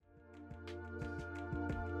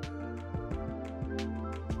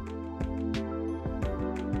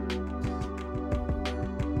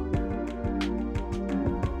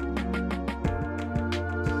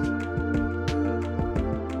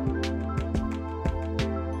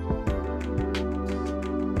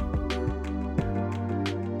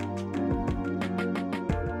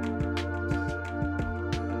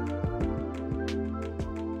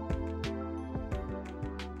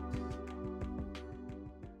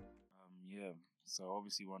So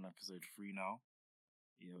obviously we're on episode 3 now.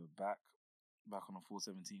 Yeah, we're back on the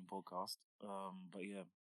 417 podcast. But yeah,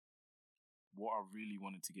 what I really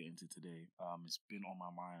wanted to get into today, it's been on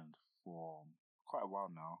my mind for quite a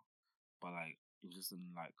while now, but like it was just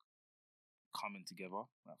coming together,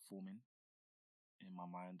 like forming in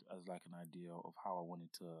my mind as like an idea of how I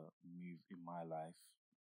wanted to move in my life.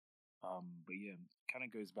 But yeah, kind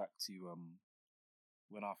of goes back to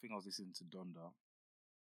when I think I was listening to Donda.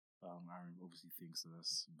 Aaron obviously thinks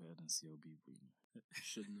that's better than CLB, but you know.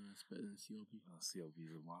 Should know it's better than CLB. CLB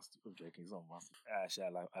is a master. I'm joking, it's not a master.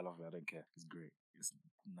 Actually, I love it. I don't care. It's great. It's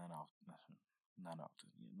 9 out. 9 out of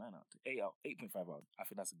 10. Yeah, 9 out of 10. 8.5 out. I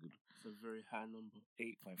think that's a good. It's a very high number.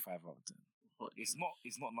 8.5 out of 10. What It's not.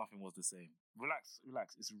 Nothing was the same. Relax.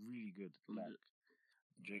 It's really good. Like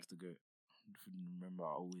Drake's the GOAT. Remember,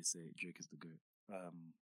 I always say Drake is the GOAT.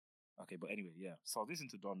 Okay, but anyway, yeah. So I was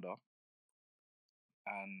listening to Donda,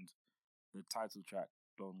 and the title track,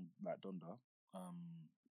 Donda.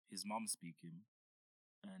 His mum speaking,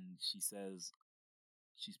 and she's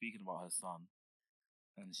speaking about her son,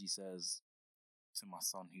 and she says to my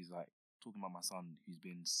son, who's like talking about my son, who's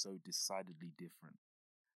been so decidedly different.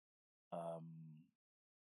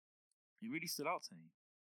 It really stood out to me.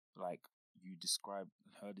 Like you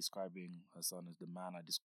describing her son as the man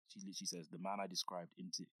she literally says the man I described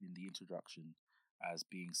in the introduction as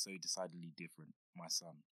being so decidedly different, my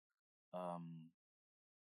son.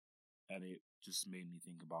 And it just made me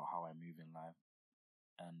think about how I move in life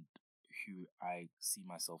and who I see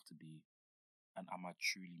myself to be, and am I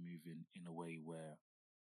truly moving in a way where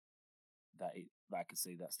I could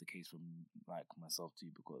say that's the case for like myself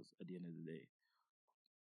too, because at the end of the day,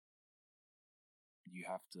 you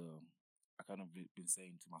have to. I kind of been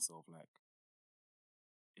saying to myself, like,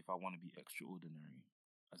 if I want to be extraordinary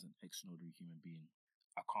as an extraordinary human being,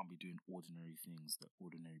 I can't be doing ordinary things that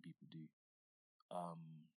ordinary people do.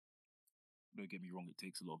 Don't get me wrong, it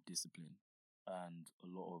takes a lot of discipline and a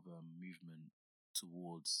lot of movement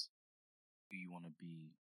towards who you want to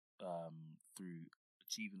be through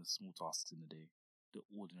achieving the small tasks in the day, the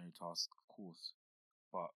ordinary tasks, of course.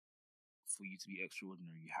 But for you to be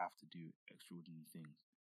extraordinary, you have to do extraordinary things.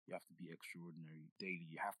 You have to be extraordinary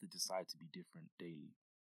daily. You have to decide to be different daily.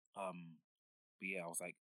 But yeah, I was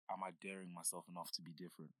like, am I daring myself enough to be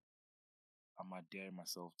different? Am I daring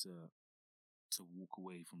myself to walk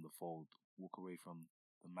away from the fold, walk away from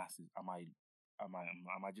the masses? Am I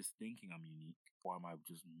just thinking I'm unique, or am I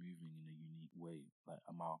just moving in a unique way? Like,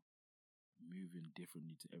 am I moving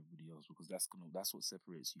differently to everybody else? Because that's what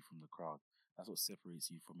separates you from the crowd. That's what separates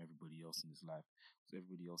you from everybody else in this life. Because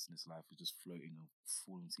everybody else in this life is just floating and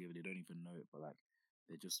falling together. They don't even know it, but like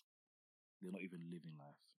they're not even living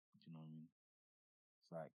life. Do you know what I mean?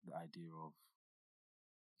 It's like the idea of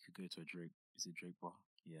you could go to a Drake. Is it Drake bar?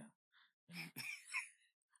 Yeah.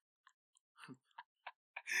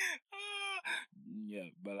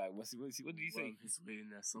 Yeah, but like, what did he say? He's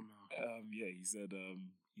in there somehow. Yeah, he said,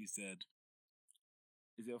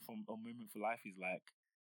 is it from A Moment for Life? He's like,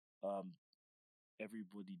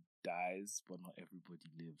 everybody dies, but not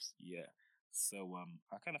everybody lives. Yeah. So,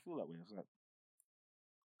 I kind of feel that way. It's like,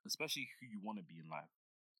 especially who you want to be in life,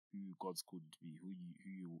 who God's called you to be, who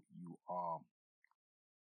you are,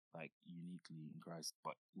 like uniquely in Christ,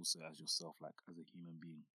 but also as yourself, like as a human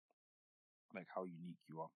being, like how unique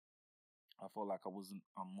you are. I felt like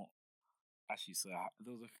I'm not actually. So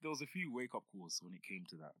there was a few wake up calls when it came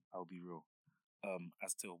to that. I'll be real,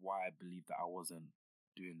 as to why I believed that I wasn't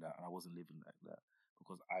doing that and I wasn't living like that,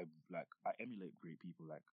 because I emulate great people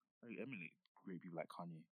like Kanye.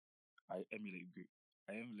 I emulate great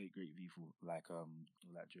people like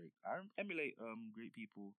Drake. I emulate great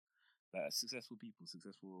people, like successful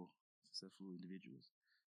individuals,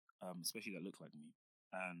 especially that look like me,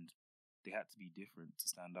 and they had to be different to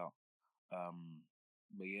stand out.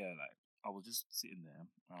 But yeah, like I was just sitting there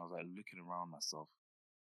and I was like looking around myself,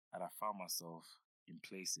 and I found myself in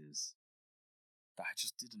places that I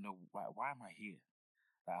just didn't know why am I here.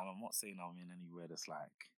 Like, and I'm not saying I'm in anywhere that's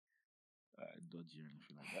like dodgy or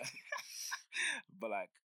anything like that, but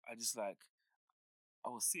like I was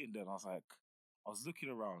sitting there and I was looking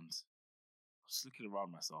around. I was looking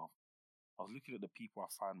around myself. I was looking at the people I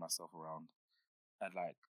find myself around, and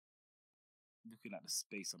like looking at the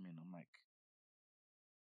space I'm in. I'm like,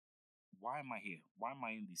 why am I here? Why am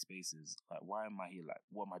I in these spaces? Like, why am I here? Like,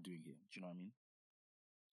 what am I doing here? Do you know what I mean?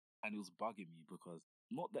 And it was bugging me, because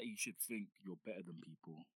not that you should think you're better than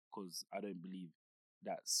people, because I don't believe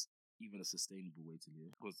that's even a sustainable way to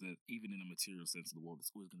live. Because even in a material sense of the world,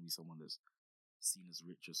 there's always going to be someone that's seen as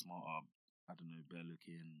richer, smarter, I don't know, better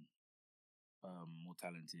looking, more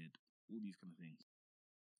talented, all these kind of things.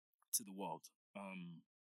 to the world.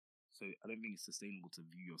 So I don't think it's sustainable to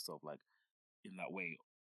view yourself like in that way,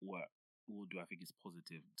 or do I think it's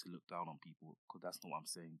positive to look down on people? Because that's not what I'm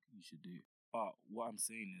saying you should do. But what I'm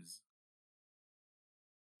saying is,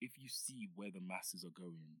 if you see where the masses are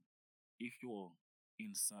going, if you're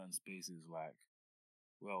in certain spaces, like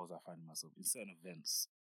where was I finding myself in certain events,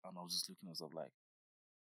 and I was just looking at myself like,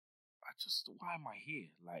 why am I here?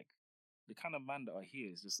 Like, the kind of man that I hear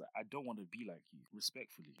is just like, I don't want to be like you,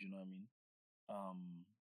 respectfully. Do you know what I mean?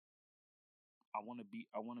 I want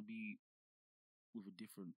to be with a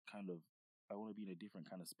different kind of. I want to be in a different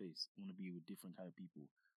kind of space. I want to be with different kind of people.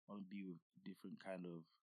 I want to be with a different caliber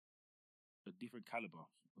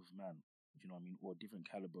of man. Do you know what I mean? Or a different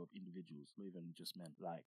caliber of individuals, not even just men.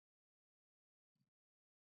 Like,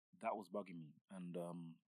 that was bugging me, and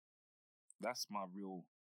that's my real.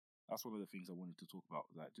 That's one of the things I wanted to talk about.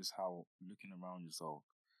 Like, just how look around yourself,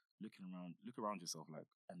 like,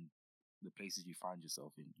 and the places you find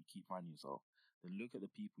yourself in, you keep finding yourself. Then look at the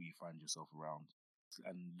people you find yourself around,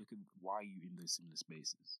 and look at why you in those similar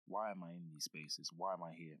spaces. Why am I in these spaces? Why am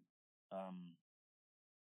I here?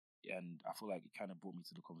 And I feel like it kind of brought me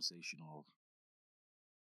to the conversation of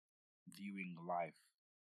viewing life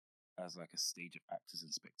as like a stage of actors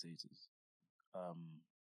and spectators. A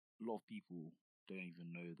lot of people don't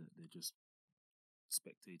even know that they're just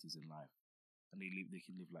spectators in life, and they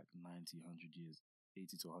can live like 90, 100 years,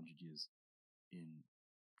 80 to 100 years in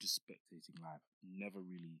just spectating life, never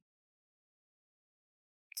really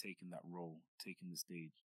taking that role, taking the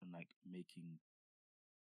stage, and like making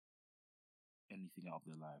anything out of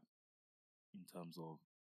their life in terms of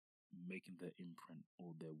making their imprint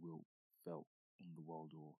or their will felt on the world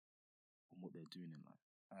or on what they're doing in life.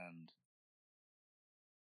 And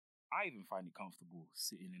I even find it comfortable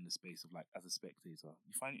sitting in the space of like as a spectator.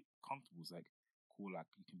 You find it comfortable, it's like cool, like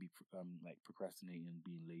you can be like procrastinating and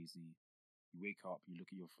being lazy. You wake up, you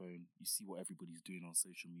look at your phone, you see what everybody's doing on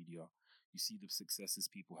social media, you see the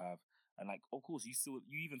successes people have, and like of course you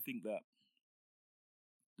even think that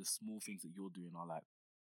the small things that you're doing are like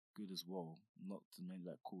good as well. Not to make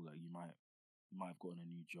that cool, like you might have gotten a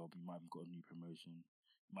new job, you might have got a new promotion,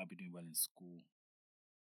 you might be doing well in school,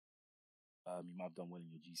 you might have done well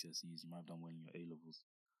in your GCSEs, you might have done well in your A levels,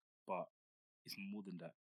 but it's more than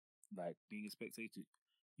that. Like being a spectator,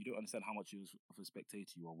 you don't understand how much of a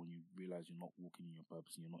spectator you are when you realize you're not walking in your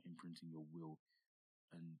purpose and you're not imprinting your will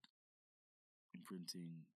and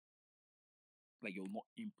imprinting, like you're not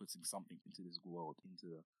inputting something into this world, into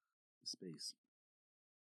the space.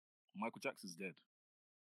 Michael Jackson's dead.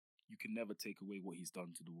 You can never take away what he's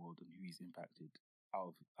done to the world and who he's impacted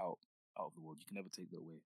out of the world. You can never take that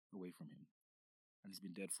away from him. And he's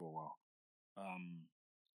been dead for a while.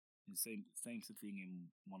 The same thing in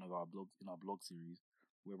one of our blogs, in our blog series,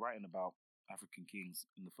 we're writing about African kings.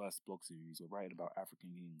 In the first blog series, we're writing about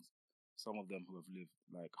African kings. Some of them who have lived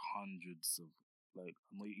like hundreds of, like,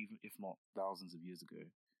 even if not thousands of years ago,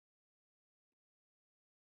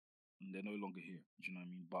 and they're no longer here. Do you know what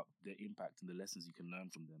I mean? But their impact and the lessons you can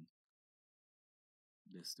learn from them,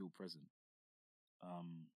 they're still present.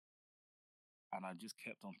 And I just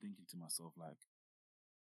kept on thinking to myself, like,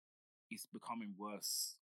 it's becoming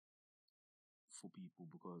worse for people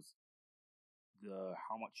because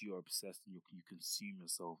how much you're obsessed and you consume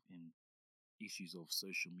yourself in issues of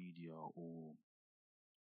social media or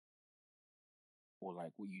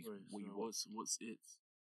like what you what's it?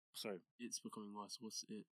 Sorry, it's becoming worse. What's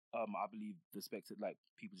it? I believe like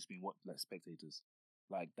people just being like spectators,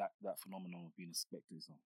 like that phenomenon of being a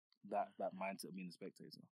spectator, that mindset of being a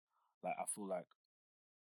spectator. Like I feel like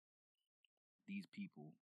these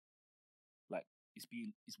people, like it's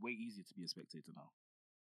way easier to be a spectator now.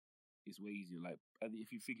 It's way easier. Like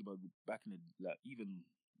if you think about back in the, like even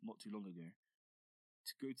not too long ago,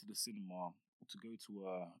 to go to the cinema or to go to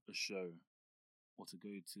a show or to go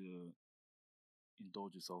to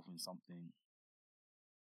indulge yourself in something,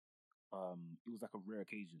 it was like a rare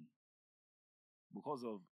occasion. Because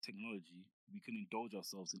of technology, we can indulge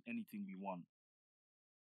ourselves in anything we want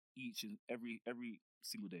each and every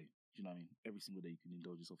single day. Do you know what I mean? Every single day you can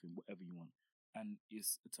indulge yourself in whatever you want. And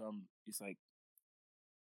it's like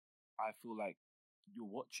I feel like you're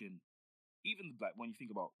watching, even like when you think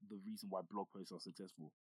about the reason why blog posts are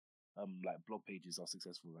successful, like blog pages are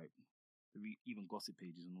successful, like even gossip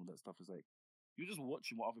pages and all that stuff, is like you're just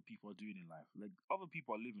watching what other people are doing in life. Like other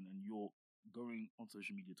people are living, and you're going on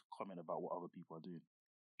social media to comment about what other people are doing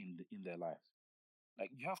in their lives. Like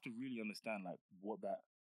you have to really understand like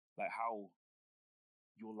how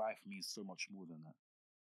your life means so much more than that.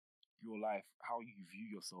 Your life, how you view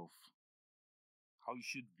yourself, how you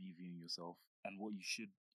should be viewing yourself, and how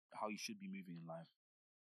you should be moving in life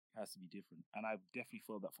It has to be different. And I've definitely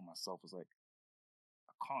felt that for myself. It's like,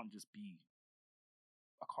 I can't just be,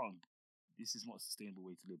 I can't, this is not a sustainable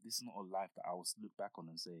way to live. This is not a life that I will look back on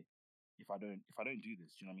and say, if I don't do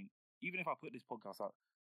this, do you know what I mean? Even if I put this podcast out,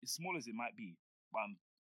 as small as it might be, but I'm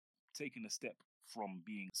taking a step from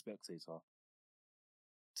being a spectator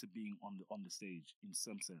to being on the stage in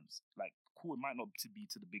some sense. Like, cool, it might not to be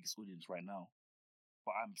to the biggest audience right now,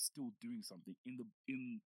 but I'm still doing something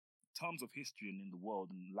in terms of history and in the world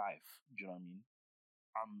and life. Do you know what I mean?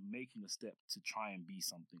 I'm making a step to try and be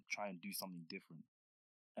something, try and do something different.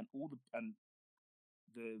 And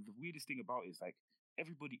the weirdest thing about it is like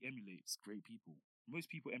everybody emulates great people. Most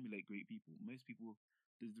people emulate great people. Most people,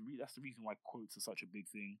 that's the reason why quotes are such a big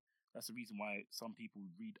thing. That's the reason why some people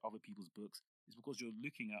read other people's books. Is because you're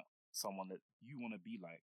looking at someone that you want to be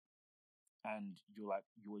like, and you're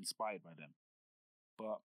inspired by them.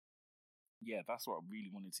 But yeah, that's what I really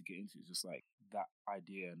wanted to get into. Is just like that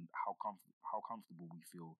idea and how comfortable we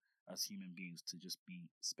feel as human beings to just be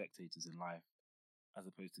spectators in life, as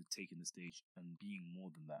opposed to taking the stage and being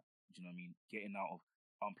more than that. Do you know what I mean? Getting out of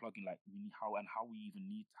unplugging, like we need how we even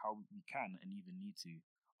need how we can and even need to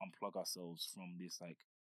unplug ourselves from this like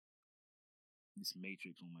this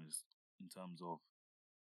matrix almost, in terms of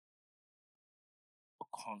a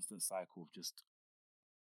constant cycle of just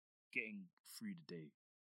getting through the day.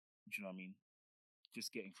 Do you know what I mean?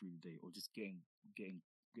 Just getting through the day, or just getting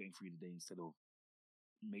through the day instead of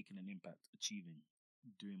making an impact, achieving,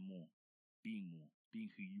 doing more, being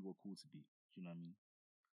who you were called to be. Do you know what I mean?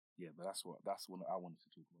 Yeah, but that's what I wanted to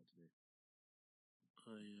talk about today.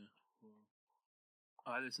 Oh yeah. Well,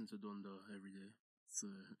 I listen to Donda every day, so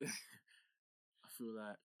I feel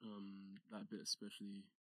like that bit, especially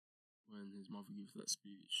when his mother gives that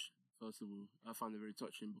speech. First of all, I find it very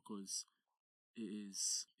touching because it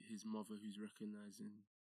is his mother who's recognizing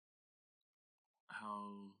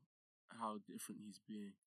how different he's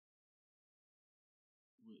being,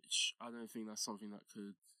 which I don't think that's something that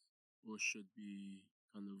could or should be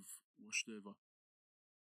kind of washed over.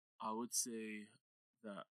 I would say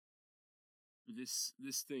that this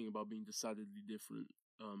thing about being decidedly different,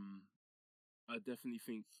 I definitely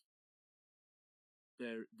think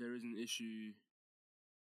there is an issue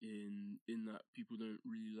in that people don't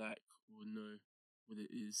really like or know what it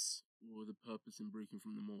is or the purpose in breaking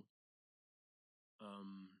from the mold.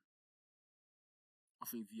 I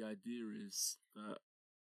think the idea is that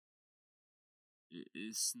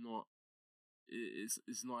it's not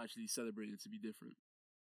actually celebrated to be different,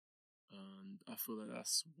 and I feel like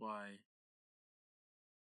that's why.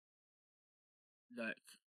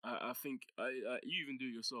 Like I think you even do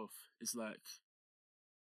it yourself. It's like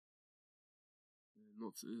it's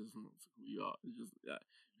not who you are. It's just that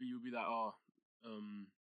you'll be like,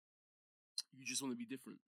 you just want to be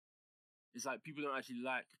different. It's like people don't actually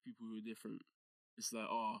like people who are different. It's like,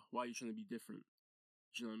 why are you trying to be different?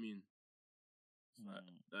 Do you know what I mean?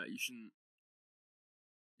 It's like you shouldn't.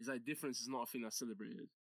 It's like difference is not a thing that's celebrated.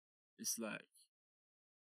 It's like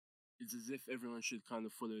it's as if everyone should kind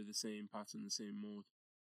of follow the same pattern, the same mold,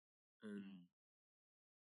 and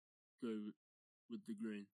go with the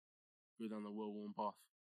grain, go down the well-worn path.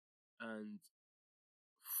 And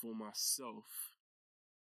for myself,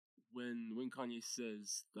 when Kanye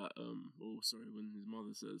says that, when his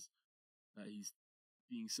mother says that he's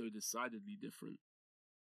being so decidedly different,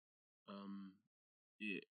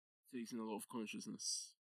 it takes in a lot of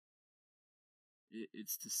consciousness.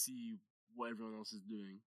 It's to see what everyone else is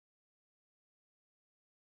doing,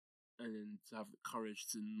 and then to have the courage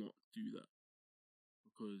to not do that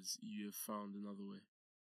because you have found another way.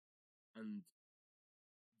 And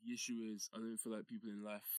the issue is, I don't feel like people in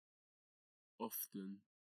life often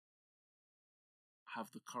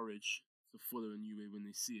have the courage to follow a new way when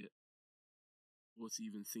they see it, or to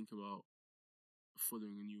even think about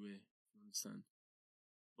following a new way. You understand?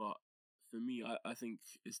 But for me, I think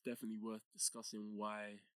it's definitely worth discussing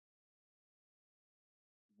why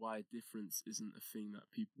difference isn't a thing that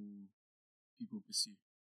people pursue.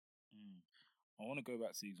 I want to go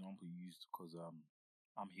back to the example you used because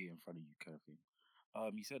I'm here in front of you, kind of thing.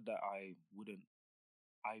 You said that I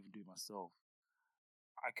even do it myself.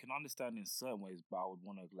 I can understand in certain ways, but I would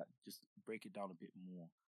want to like just break it down a bit more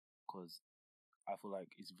because I feel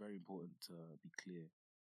like it's very important to be clear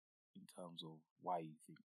in terms of why you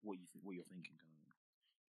think what you're thinking. Kind of thing.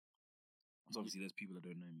 So obviously, there's people that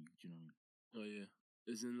don't know me. Do you know what I mean? Oh yeah,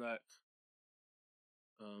 as in like,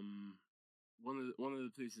 one of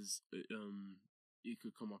the places it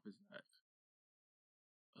could come up is like,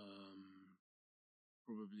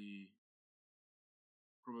 probably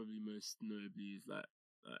most notably is like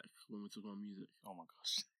Like when we're talking about music. Oh my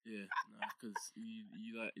gosh. Yeah, because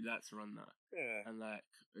you like to run that. Yeah. And like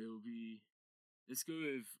it will be. Let's go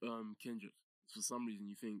with Kendrick. For some reason,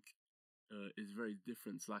 you think is very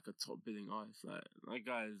different to like a top billing artist. Like that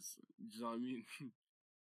guy's, do you know what I mean?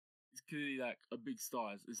 He's clearly like a big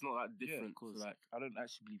star. It's not that different. Because like I don't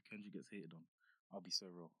actually believe Kendrick gets hated on. I'll be so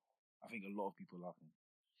real. I think a lot of people love him,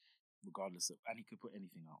 regardless of, and he could put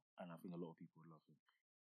anything out, and I think a lot of people would love him.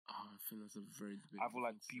 I think that's a very big. I feel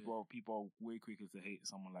like people are way quicker to hate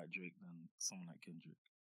someone like Drake than someone like Kendrick,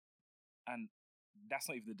 and that's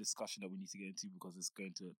not even the discussion that we need to get into because it's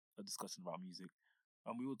going to a discussion about music,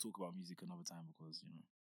 and we will talk about music another time because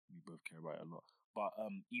we both care about it a lot. But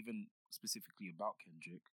even specifically about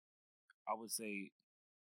Kendrick, I would say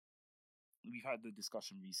we've had the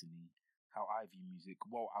discussion recently how I view music.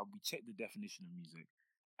 Well, we checked the definition of music,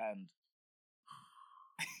 and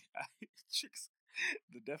tricks.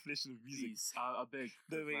 The definition of music. Please, I beg.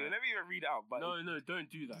 No, wait, let me even read it out. But no,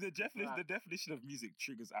 don't do that. The definition of music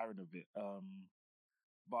triggers Aaron a bit.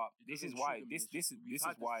 But this is why this is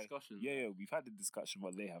why. Yeah, we've had the discussion,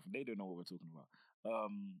 but they don't know what we're talking about.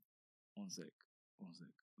 One sec. Let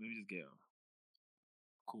me just get it.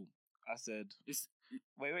 Cool. I said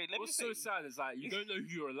wait. Let me. What's so sad is like you don't know who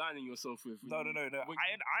you're aligning yourself with. No.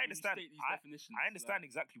 I understand. I understand like,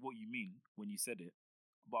 exactly what you mean when you said it,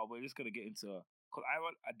 but we're just gonna get into because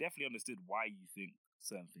I definitely understood why you think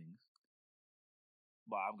certain things,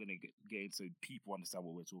 but I'm gonna get into people understand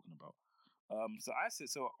what we're talking about. So I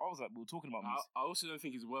was like, we were talking about music. I also don't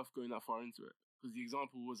think it's worth going that far into it because the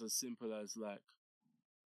example was as simple as like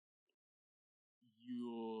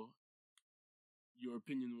your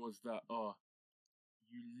opinion was that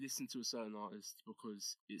you listen to a certain artist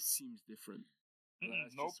because it seems different.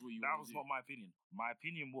 Nope, that was not my opinion. My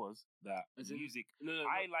opinion was that music.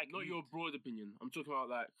 I like not your broad opinion. I'm talking about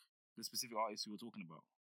like the specific artists you were talking about.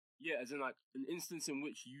 Yeah, as in like an instance in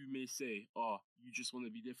which you may say, you just want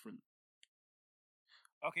to be different.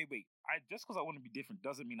 Okay, wait. Just because I want to be different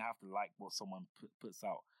doesn't mean I have to like what someone puts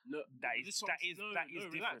out. No, that is different.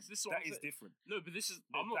 Relax. That is different. No, but this is.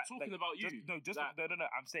 I'm not talking about you. No.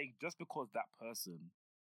 I'm saying just because that person.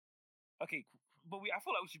 Okay, but I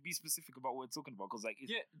feel like we should be specific about what we're talking about because, like,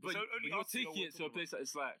 but you're taking it to a place that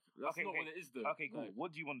it's like that's not what it is, though. Okay, cool. Like,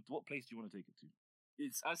 what place do you want to take it to?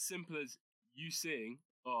 It's as simple as you saying,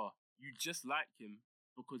 you just like him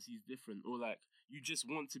because he's different, or like you just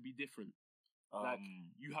want to be different. Like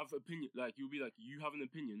you have opinion, like you'll be like you have an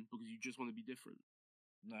opinion because you just want to be different.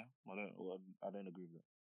 No, I don't. I don't agree with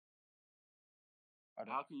that.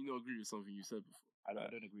 How can you not agree with something you said before? I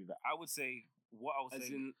don't agree with that. I would say what I was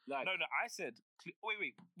saying. Like, no. I said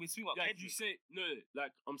wait. We're speaking about. Like you say no.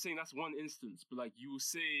 Like I'm saying that's one instance, but like you will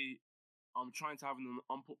say, I'm trying to have an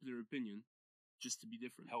unpopular opinion, just to be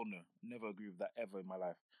different. Hell no, never agree with that ever in my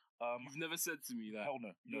life. You've never said to me that. Hell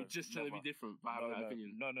no. You're just trying to be different by having that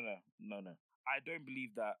opinion. No. I don't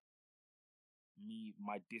believe that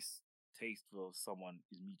my distaste for someone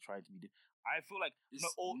is me trying to be different. I feel like no.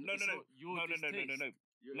 You're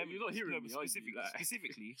not hearing me.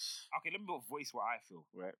 Specifically, okay, let me voice what I feel,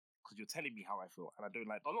 right? Because you're telling me how I feel, and I don't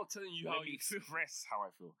like. I'm not telling you how you express how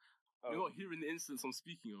I feel. You're not hearing the instance I'm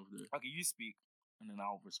speaking of, though. Okay, you speak, and then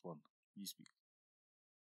I'll respond. You speak.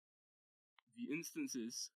 The instance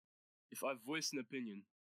is, if I voice an opinion,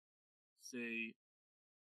 say,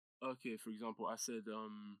 okay, for example, I said,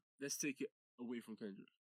 let's take it away from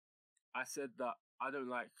Kendrick. I said that I don't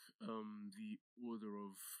like the order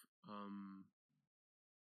of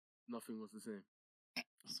Nothing Was the Same.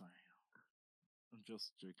 Sorry, I'm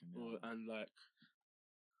just joking. And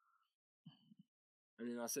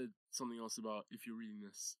then I said something else about if you're reading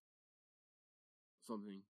this,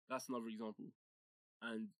 something. That's another example.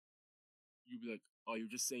 And you'd be like,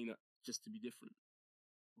 you're just saying that just to be different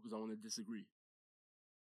because I want to disagree.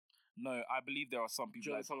 No, I believe there are some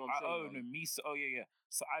people. Yeah. Yeah.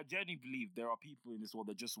 So I genuinely believe there are people in this world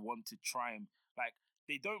that just want to try and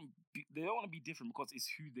they don't want to be different because it's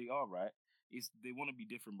who they are, right? They want to be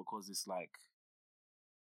different because it's like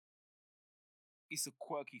it's a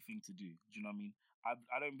quirky thing to do. Do you know what I mean?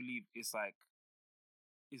 I don't believe it's not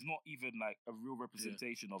even like a real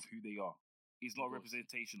representation of who they are. It's not a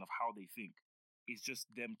representation of how they think. It's just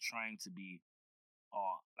them trying to be,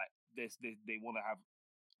 they want to have.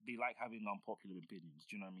 They like having unpopular opinions.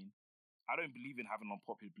 Do you know what I mean? I don't believe in having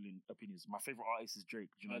unpopular opinions. My favorite artist is Drake.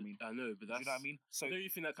 Do you know what I mean? I know, but that's... Do you know what I mean? So don't you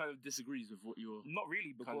think that kind of disagrees with what you're... Not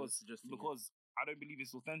really, because I don't believe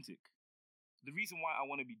it's authentic. The reason why I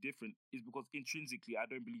want to be different is because intrinsically I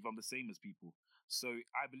don't believe I'm the same as people. So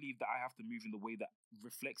I believe that I have to move in the way that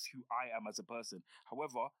reflects who I am as a person.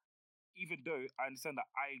 However, even though I understand that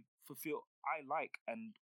I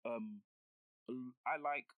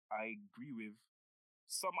agree with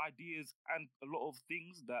some ideas and a lot of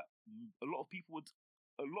things that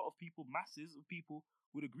masses of people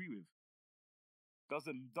would agree with.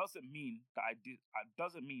 Doesn't mean that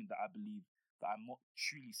doesn't mean that I believe that I'm not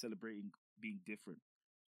truly celebrating being different.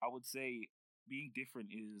 I would say being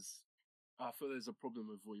different is. I feel there's a problem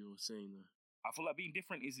with what you're saying though. I feel like being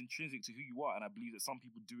different is intrinsic to who you are, and I believe that some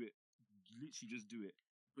people do it, literally just do it.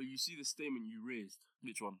 But you see the statement you raised.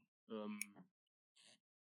 Which one?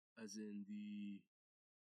 As in the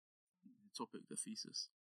topic, the thesis.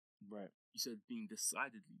 Right. You said being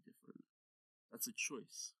decidedly different. That's a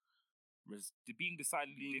choice. Being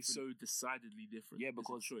decidedly different. So decidedly different. Yeah,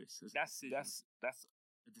 because choice. That's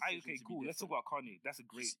okay, cool. Let's talk about Kanye. That's a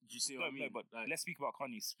great. Do you see what I mean? No, but let's speak about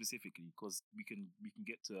Kanye specifically because we can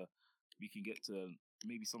get to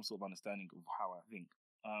maybe some sort of understanding of how I think.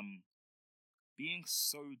 Being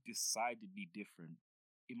so decidedly different,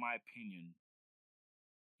 in my opinion,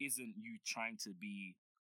 isn't you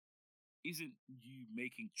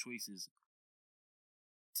making choices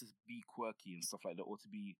to be quirky and stuff like that, or to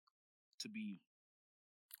be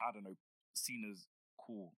I don't know, seen as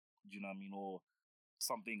cool. Do you know what I mean? Or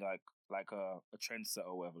something like a trendsetter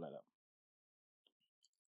or whatever like that.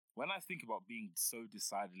 When I think about being so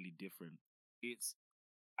decidedly different, it's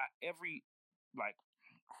at every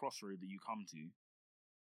crossroad that you come to.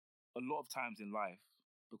 A lot of times in life,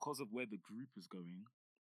 because of where the group is going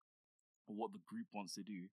or what the group wants to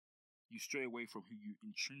do, you stray away from who you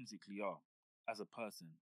intrinsically are as a person,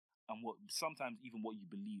 and sometimes even what you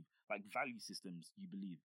believe, like value systems you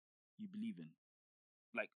believe in.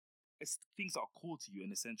 Like, it's things that are core to you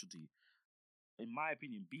and essential to you. In my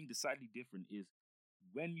opinion, being decidedly different is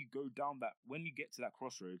when you get to that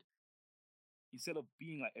crossroad, instead of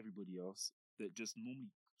being like everybody else that just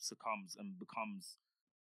normally succumbs and becomes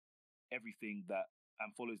everything that and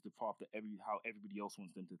follows the path that how everybody else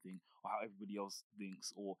wants them to think, or how everybody else thinks,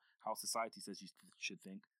 or how society says you should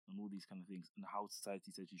think, and all these kind of things, and how society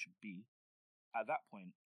says you should be. At that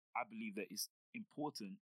point, I believe that it's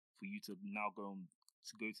important for you to now go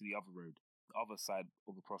to the other road, the other side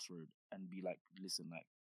of the crossroad, and be like, listen, like,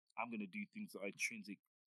 I'm gonna do things that are intrinsic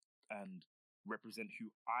and represent who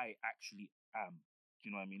I actually am. Do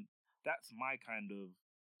you know what I mean? That's my kind of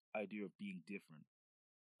idea of being different.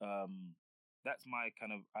 That's my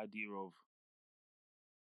kind of idea of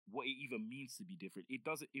what it even means to be different. It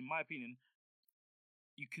doesn't, in my opinion,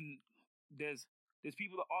 there's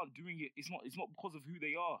people that aren't doing it. It's not because of who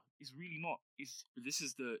they are. It's really not. But this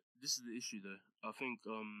is the issue though. I think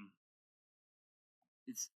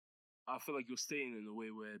I feel like you're staying in a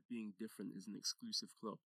way where being different is an exclusive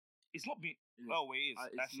club. It's not being. Oh, it is.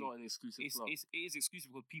 It's actually not an exclusive club. It is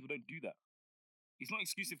exclusive because people don't do that. It's not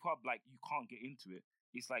exclusive club like you can't get into it.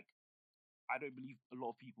 It's like, I don't believe a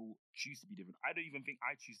lot of people choose to be different. I don't even think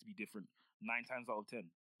I choose to be different 9 times out of 10.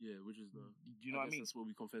 Yeah, which is Do you know what I mean? That's what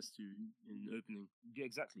we confessed to in opening. Yeah,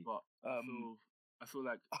 exactly. But I feel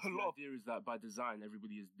like the idea is that by design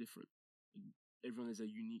everybody is different. Everyone is a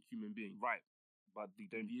unique human being. Right. But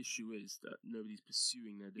they don't. The issue is that nobody's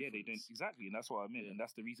pursuing their difference. Yeah, they don't. Exactly, and that's what I meant. Yeah. And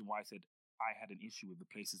that's the reason why I said I had an issue with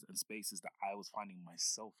the places and spaces that I was finding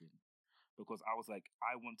myself in. Because I was like,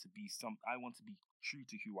 I want to be true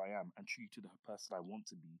to who I am and true to the person I want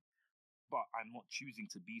to be. But I'm not choosing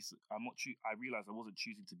to be so. I realized I wasn't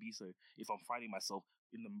choosing to be so if I'm finding myself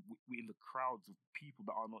in the crowds of people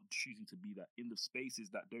that are not choosing to be that, in the spaces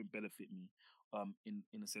that don't benefit me, in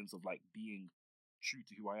a sense of like being true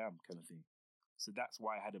to who I am kind of thing. So that's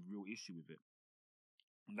why I had a real issue with it.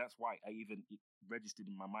 And that's why it registered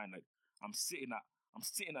in my mind, like, I'm sitting at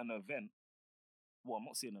an event. Well, I'm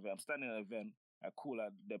not sitting at an event. I'm standing at an event. Cool,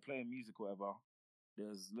 they're playing music or whatever.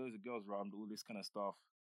 There's loads of girls around, all this kind of stuff.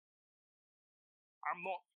 I'm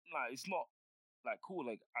not, like, it's not, like, cool.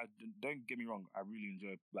 Like, don't get me wrong. I really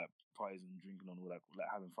enjoy, like, parties and drinking and all that, like,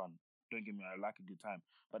 having fun. Don't get me wrong, I like a good time.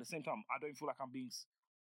 But at the same time, I don't feel like I'm being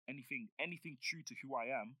anything true to who I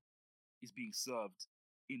am is being served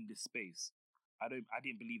in this space. I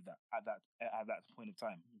didn't believe that at that point of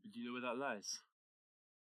time. But do you know where that lies?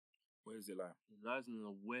 Where does it lie? It lies in an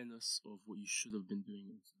awareness of what you should have been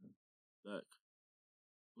doing. Like,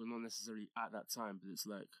 well, not necessarily at that time, but it's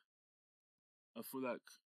like, I feel like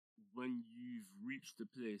when you've reached the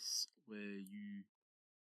place where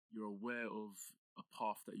you're aware of a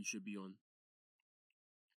path that you should be on,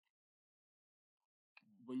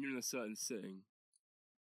 when you're in a certain setting,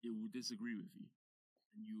 it will disagree with you,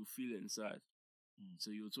 and you will feel it inside. So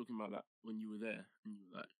you were talking about that when you were there, and you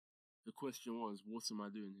were like, the question was, what am I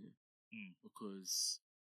doing here? Because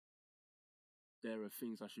there are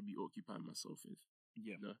things I should be occupying myself with.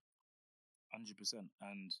 Yeah, you know? 100%.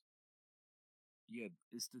 And yeah,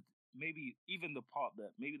 it's maybe the part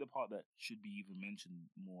that should be even mentioned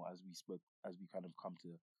more as we kind of come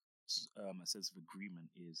to a sense of agreement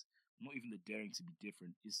is not even the daring to be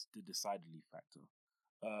different, it's the decidedly factor.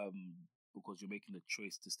 Because you're making the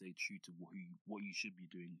choice to stay true to what you should be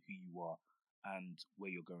doing, who you are, and where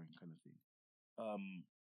you're going, kind of thing.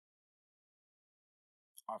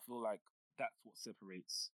 I feel like that's what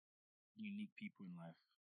separates unique people in life.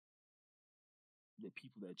 The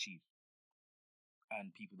people that achieve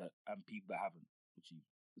and people that haven't achieved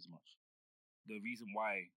as much. The reason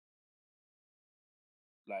why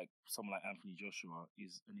like someone like Anthony Joshua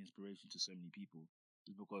is an inspiration to so many people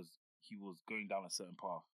is because he was going down a certain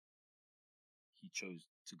path. He chose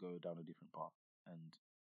to go down a different path and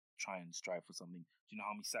try and strive for something. Do you know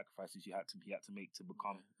how many sacrifices he had to make to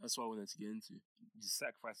become? Yeah, that's what I wanted to get into. The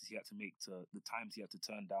sacrifices he had to make, to the times he had to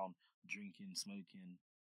turn down drinking, smoking,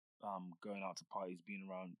 going out to parties, being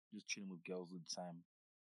around, just chilling with girls all the time,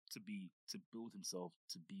 to build himself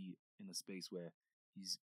to be in a space where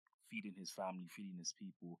he's feeding his family, feeding his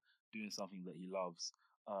people, doing something that he loves,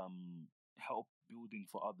 help building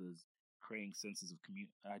for others, creating senses of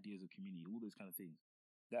ideas of community, all those kind of things.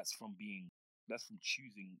 That's from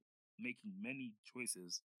choosing, making many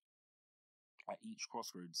choices at each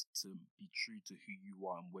crossroads to be true to who you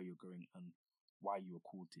are and where you're going and why you are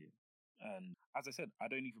called here. And as I said, I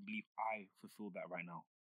don't even believe I fulfill that right now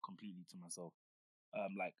completely to myself.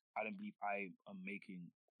 Like I don't believe I am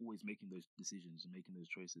always making those decisions and making those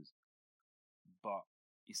choices, but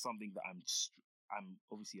it's something that I'm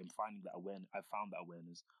obviously I'm finding that awareness. I found that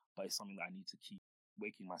awareness, but it's something that I need to keep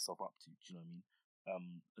waking myself up to. Do you know what I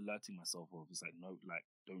mean? Alerting myself of. It's like, no, like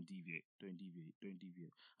don't deviate, don't deviate, don't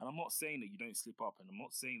deviate. And I'm not saying that you don't slip up, and I'm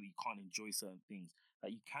not saying that you can't enjoy certain things.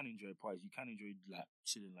 Like you can enjoy parties, you can enjoy like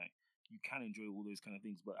chilling, like you can enjoy all those kind of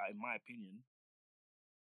things. But in my opinion,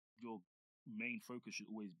 your main focus should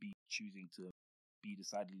always be choosing to be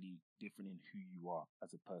decidedly different in who you are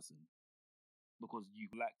as a person, because you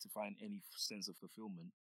lack to find any sense of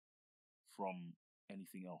fulfillment from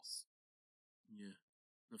anything else. Yeah,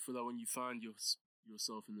 I feel like when you find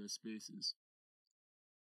yourself in those spaces,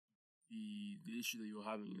 the issue that you're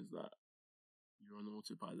having is that you're on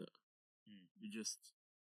autopilot.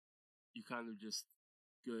 You kind of just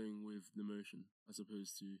going with the motion as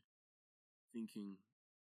opposed to thinking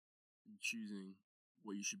and choosing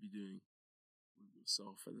what you should be doing with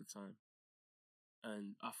yourself at the time.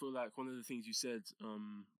 And I feel like one of the things you said,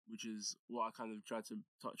 which is what I kind of tried to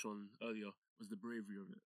touch on earlier, was the bravery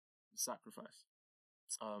of it, the sacrifice.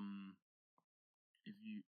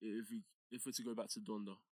 If we're to go back to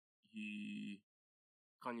Donda,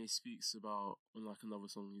 Kanye speaks about on like another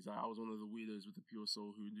song. He's like, I was one of the weirdos with the pure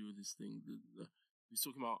soul who would do this thing. He's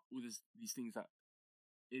talking about all these things that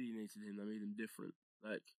alienated him, that made him different.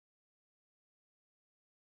 Like,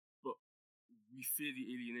 but we fear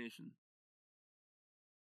the alienation,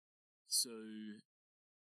 so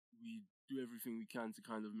we do everything we can to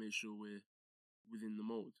kind of make sure we're within the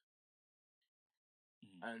mold.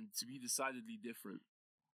 And to be decidedly different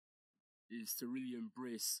is to really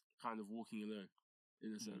embrace kind of walking alone,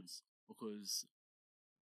 in a sense, because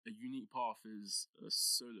a unique path is a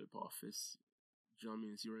solo path. Do you know what I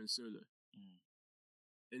mean? It's your own solo.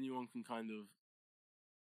 Anyone can kind of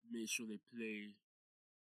make sure they play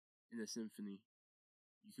in a symphony.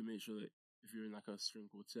 You can make sure that if you're in like a string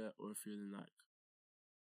quartet, or if you're in like,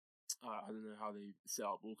 I don't know how they set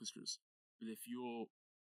up orchestras, but if you're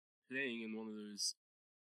playing in one of those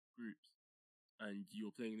groups and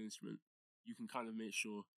you're playing an instrument, you can kind of make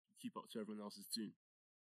sure you keep up to everyone else's tune.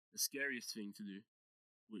 The scariest thing to do,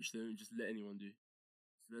 which they don't just let anyone do,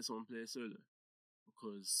 is to let someone play a solo,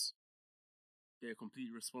 because they're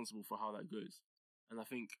completely responsible for how that goes. And I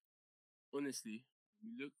think, honestly, we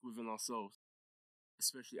look within ourselves,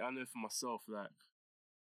 especially I know for myself, like,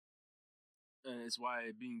 and it's why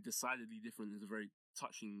being decidedly different is a very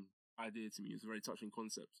touching idea to me. It's a very touching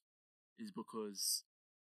concept, is because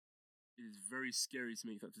it is very scary to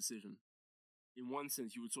make that decision. In one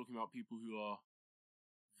sense, you were talking about people who are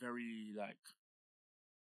very like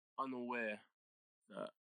unaware that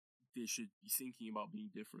they should be thinking about being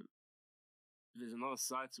different. But there's another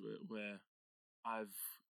side to it where I've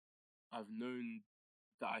known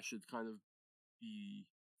that I should kind of be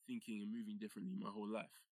thinking and moving differently my whole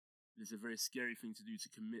life. It's a very scary thing to do, to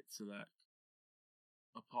commit to like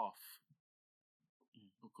a path,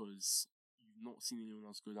 because you've not seen anyone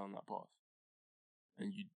else go down that path,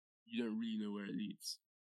 and you don't really know where it leads.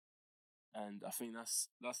 And I think that's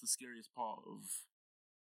the scariest part of,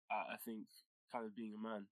 I think, kind of being a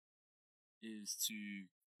man, is to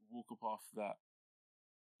walk a path that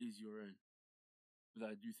is your own. But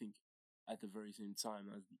I do think at the very same time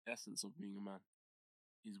as the essence of being a man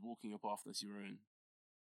is walking a path that's your own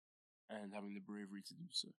and having the bravery to do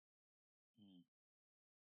so.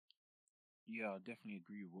 Yeah, I definitely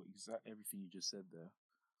agree with everything you just said there.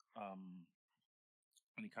 And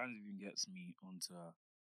it kind of even gets me onto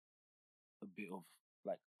a bit of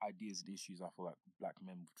like ideas and issues I feel like black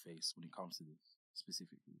men would face when it comes to this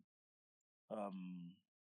specifically. I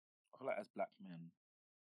feel like as black men,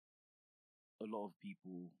 a lot of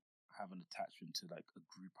people have an attachment to like a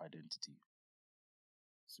group identity.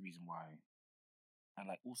 It's the reason why,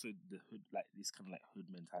 and like also the hood, like this kind of like hood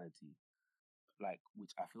mentality, like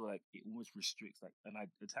which I feel like it almost restricts like an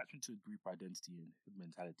attachment to a group identity and hood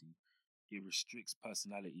mentality. It restricts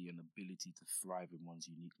personality and ability to thrive in one's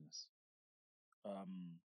uniqueness. A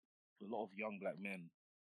lot of young black men,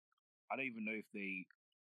 I don't even know if they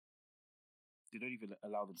don't even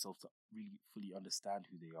allow themselves to really fully understand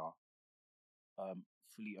who they are,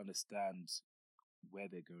 fully understand where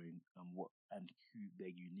they're going and what and who their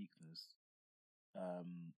uniqueness,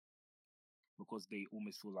 because they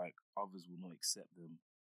almost feel like others will not accept them,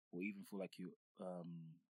 or even feel like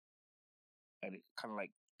and it kind of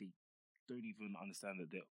like they don't even understand that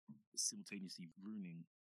they're simultaneously ruining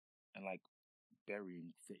and like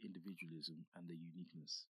burying their individualism and their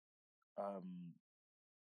uniqueness.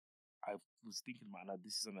 I was thinking about, and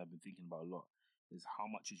this is something I've been thinking about a lot, is how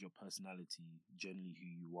much is your personality generally who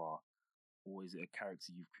you are, or is it a character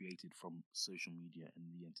you've created from social media and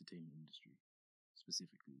the entertainment industry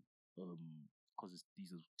specifically? Because these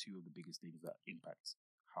are two of the biggest things that impact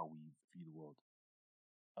how we view the world.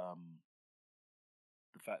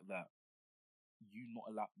 The fact that you not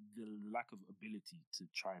allow the lack of ability to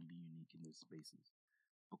try and be unique in those spaces,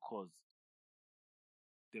 because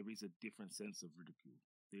there is a different sense of ridicule.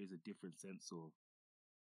 There is a different sense of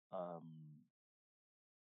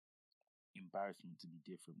embarrassment to be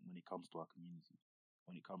different when it comes to our community,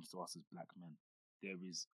 when it comes to us as black men. There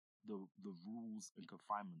is the rules and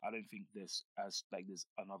confinement. I don't think there's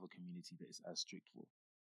another community that is as strict for.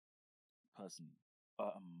 Personally,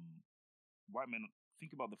 white men,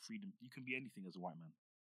 think about the freedom. You can be anything as a white man,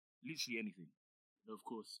 literally anything. Of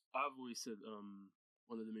course, I've always said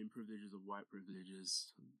one of the main privileges of white privilege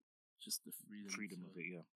is just the freedom of it,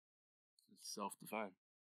 yeah. Self-define.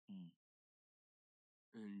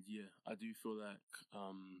 And yeah, I do feel like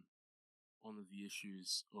one of the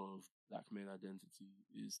issues of black male identity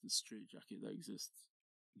is the straitjacket that exists.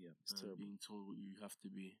 Yeah, it's terrible. Being told what you have to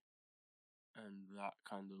be, and that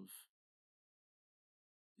kind of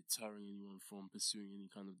deterring anyone from pursuing any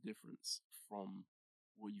kind of difference from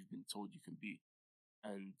what you've been told you can be.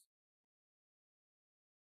 And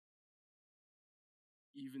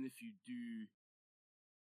even if you do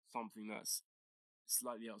something that's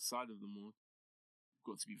slightly outside of the mold, you've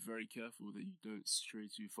got to be very careful that you don't stray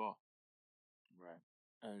too far. Right.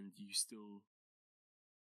 And you still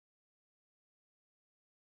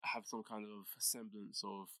have some kind of semblance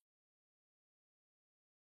of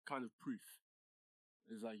kind of proof.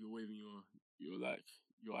 It's like you're waving your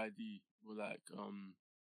ID, or like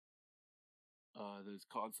those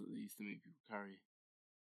cards that they used to make people carry.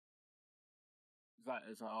 It's like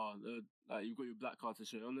you've got your black card to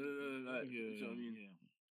show. Oh no, yeah, you know what I mean? Yeah.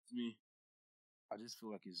 It's me. I just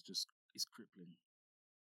feel like it's crippling.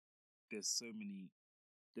 There's so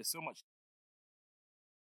much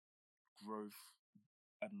growth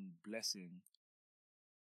and blessing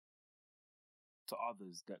to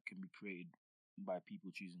others that can be created by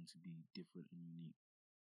people choosing to be different and unique.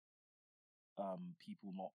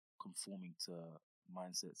 People not conforming to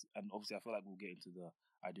mindsets, and obviously I feel like we'll get into the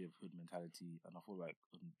idea of hood mentality, and I feel like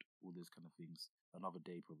all those kind of things another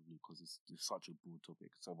day probably, because it's such a broad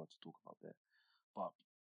topic, so much to talk about there. But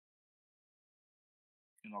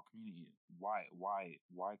in our community, why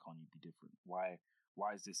can't you be different? Why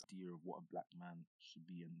is this idea of what a black man should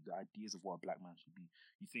be, and the ideas of what a black man should be,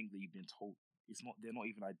 you think that you've been told? They're not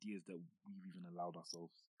even ideas that we've even allowed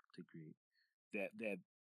ourselves to create. They're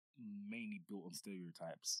mainly built on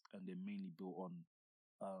stereotypes, and they're mainly built on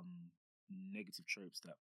negative tropes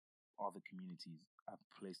that other communities have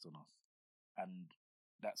placed on us, and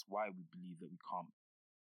that's why we believe that we can't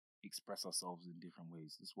express ourselves in different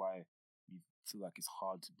ways. That's why we feel like it's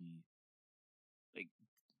hard to be like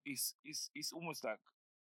it's almost like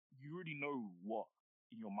you already know what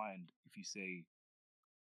in your mind if you say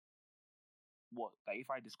what, like if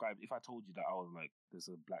I told you that I was like there's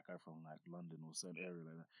a black guy from like London or certain area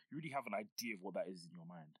like that, you already have an idea of what that is in your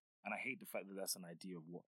mind. And I hate the fact that that's an idea of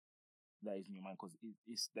what that is in your mind, because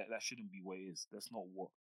it's that shouldn't be what it is. That's not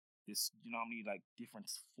what This, you know how many like different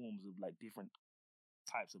forms of like different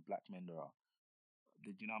types of black men there are.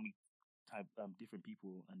 You know how many different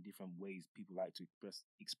people and different ways people like to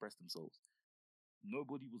express themselves.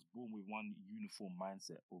 Nobody was born with one uniform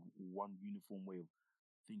mindset or one uniform way of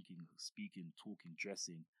thinking, speaking, talking,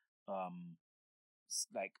 dressing,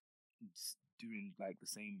 like doing like the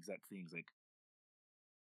same exact things. Like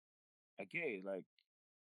I get it, like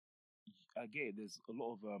I get it. There's a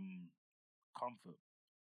lot of comfort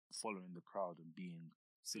following the crowd and being I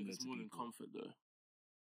think similar it's to more people. than comfort, though.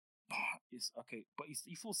 It's okay, but you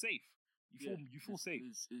feel safe. You feel safe.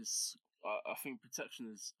 I think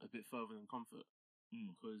protection is a bit further than comfort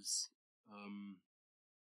because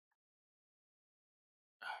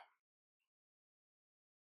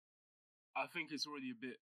I think it's already a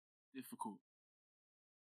bit difficult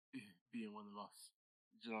being one of us.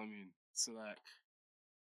 Do you know what I mean? So like,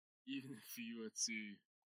 even if you were to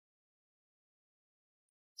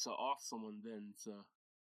ask someone then to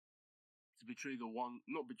betray the one,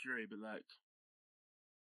 not betray, but like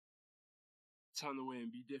turn away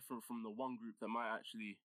and be different from the one group that might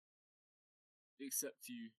actually accept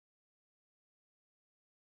you.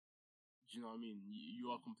 Do you know what I mean? You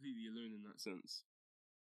are completely alone in that sense.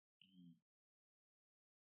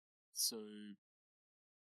 So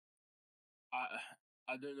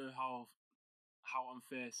I don't know how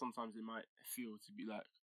unfair sometimes it might feel to be like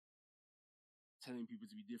telling people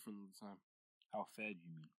to be different all the time. How fair do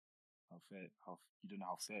you mean? How you don't know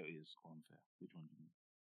how fair it is or unfair? Which one do you mean?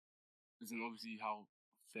 As in obviously how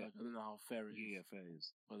fair. Like, I don't know how fair it is. Yeah, fair it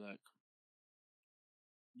is. But like,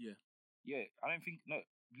 yeah. I don't think. No,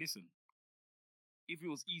 listen. If it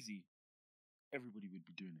was easy, everybody would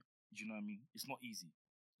be doing it. Do you know what I mean? It's not easy.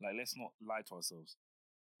 Like, let's not lie to ourselves.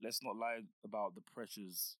 Let's not lie about the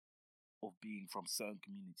pressures of being from certain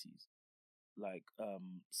communities, like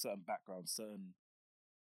certain backgrounds, certain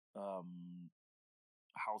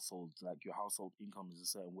households. Like your household income is a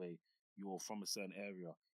certain way. You're from a certain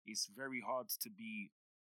area. It's very hard to be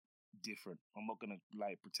different. I'm not gonna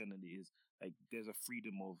like pretend that it is. Like there's a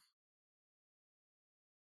freedom of.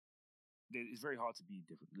 It's very hard to be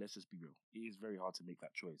different. Let's just be real. It is very hard to make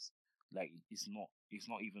that choice. Like it's not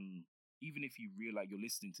even if you realize you're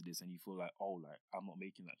listening to this and you feel like, oh, like I'm not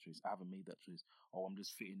making that choice. I haven't made that choice. Or I'm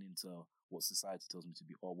just fitting into what society tells me to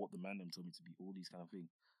be, or what the man them told me to be. All these kind of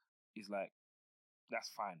things. It's like that's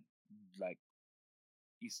fine. Like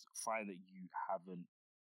it's fine that you haven't,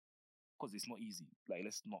 because it's not easy. Like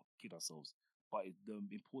let's not kid ourselves. But the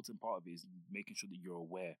important part of it is making sure that you're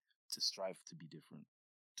aware to strive to be different,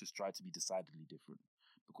 to strive to be decidedly different.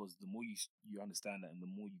 Because the more you understand that, and the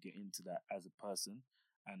more you get into that as a person,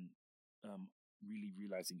 and really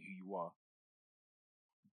realizing who you are,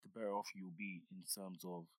 the better off you'll be in terms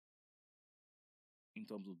of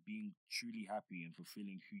being truly happy and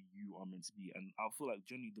fulfilling who you are meant to be. And I feel like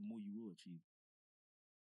generally, the more you will achieve.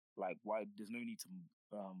 Like, why? There's no need to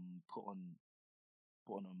put on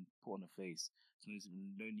a face. There's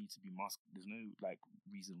no need to be There's no like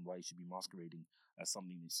reason why you should be masquerading as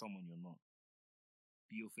someone you're not.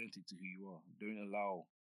 Be authentic to who you are. Don't allow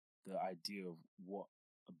the idea of what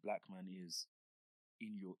a black man is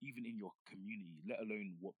even in your community, let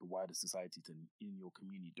alone what the wider society in your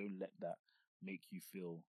community. Don't let that make you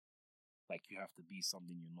feel like you have to be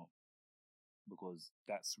something you're not, because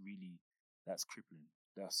that's crippling.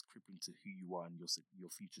 That's crippling to who you are and your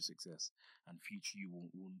future success, and future you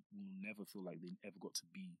will never feel like they ever got to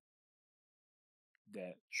be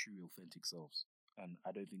their true authentic selves. And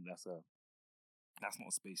I don't think that's not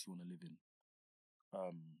a space you want to live in.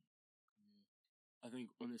 I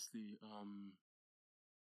think honestly,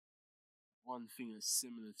 one thing that's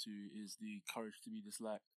similar to is the Courage to Be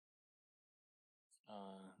Disliked.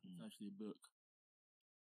 It's actually a book,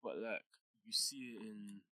 but like you see it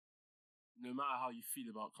in, no matter how you feel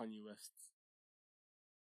about Kanye West's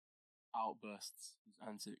outbursts, his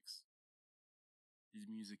antics, his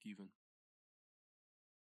music, even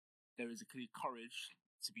there is a clear courage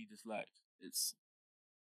to be disliked. You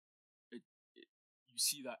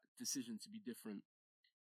see that decision to be different,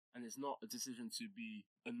 and it's not a decision to be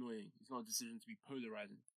annoying. It's not a decision to be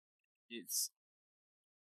polarizing. It's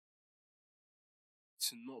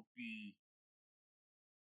to not be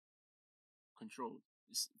controlled.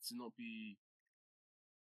 It's to not be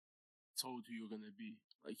told who you're going to be.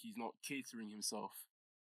 Like, he's not catering himself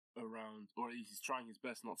around, or at least he's trying his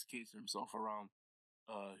best not to cater himself around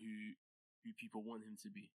who people want him to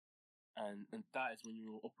be. And that is when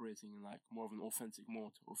you're operating in like more of an authentic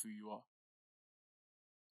mode of who you are.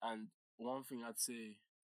 And one thing I'd say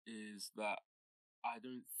is that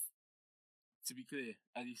to be clear,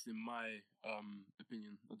 at least in my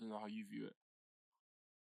opinion, I don't know how you view it,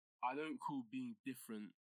 I don't call being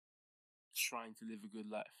different trying to live a good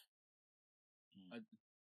life.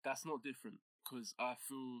 That's not different, because I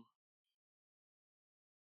feel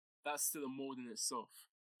that's still a mold in itself.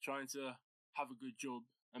 Trying to have a good job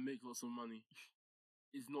and make lots of money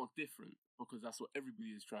is not different, because that's what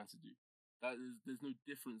everybody is trying to do. There's no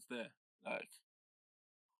difference there.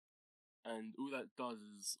 And all that does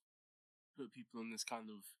is put people on this kind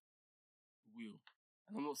of wheel.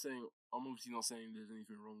 And I'm obviously not saying there's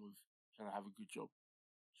anything wrong with trying to have a good job,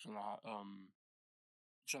 trying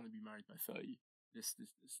to be married by 30. This,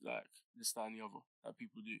 that, and the other that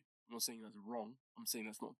people do. I'm not saying that's wrong. I'm saying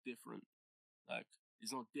that's not different.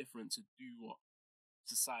 It's not different to do what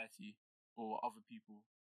society or other people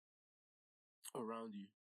around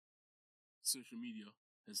you, social media,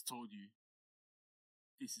 has told you.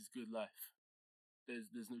 This is good life.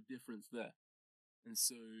 There's no difference there. And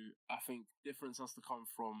so I think difference has to come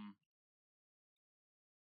from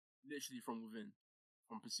literally from within,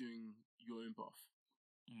 from pursuing your own path.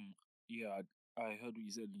 Yeah, I heard what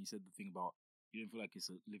you said, and you said the thing about you don't feel like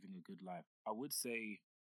it's living a good life. I would say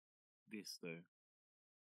this, though.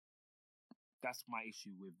 That's my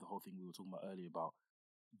issue with the whole thing we were talking about earlier about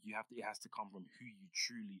it has to come from who you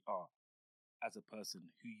truly are as a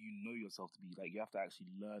person, who you know yourself to be. You have to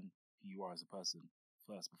actually learn who you are as a person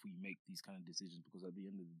first before you make these kind of decisions, because at the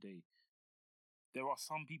end of the day, there are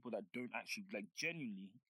some people that don't actually,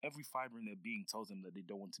 genuinely, every fiber in their being tells them that they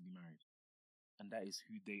don't want to be married. And that is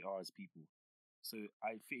who they are as people. So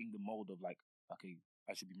I fit in the mold of okay,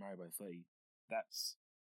 I should be married by 30. That's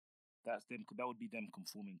them. That would be them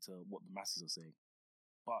conforming to what the masses are saying.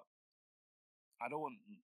 But I don't want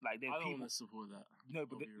I don't want to support that. No,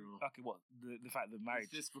 but okay, what the fact that marriage?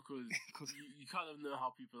 It's just because you kind of know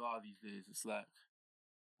how people are these days. It's like,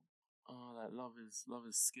 love is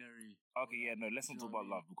scary. Okay, yeah, no, let's not talk about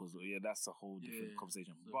love, because that's a whole different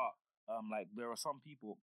conversation. So, but there are some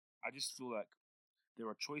people. I just feel like there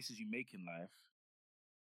are choices you make in life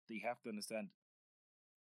that you have to understand.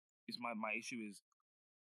 My issue is,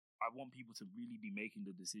 I want people to really be making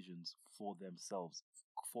the decisions for themselves,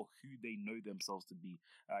 for who they know themselves to be,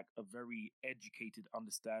 a very educated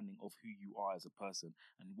understanding of who you are as a person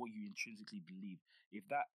and what you intrinsically believe.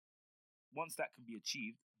 Once that can be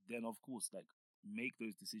achieved, then of course, make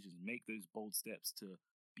those decisions, make those bold steps to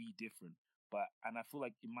be different. And I feel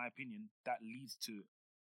like, in my opinion, that leads to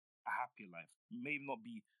a happier life. Maybe not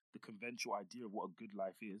be the conventional idea of what a good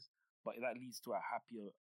life is, but that leads to a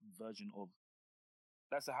happier version of.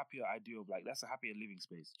 That's a happier idea of that's a happier living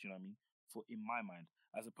space. Do you know what I mean? In my mind,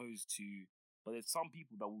 as opposed to, but there's some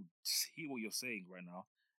people that will hear what you're saying right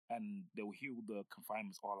now, and they will hear the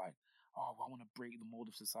confinements are I want to break the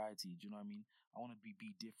mold of society. Do you know what I mean? I want to be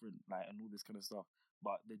different, and all this kind of stuff.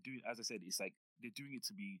 But they're doing, as I said, it's they're doing it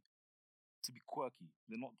to be quirky.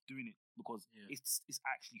 They're not doing it because it's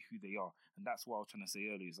actually who they are, and that's what I was trying to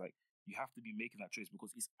say earlier. It's you have to be making that choice because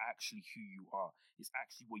it's actually who you are. It's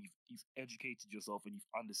actually what you've educated yourself and you've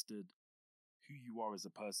understood who you are as a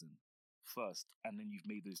person first, and then you've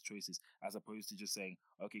made those choices, as opposed to just saying,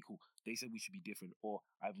 okay, cool, they said we should be different, or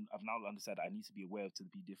I've now understood I need to be aware to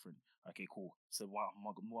be different. Okay, cool. So what am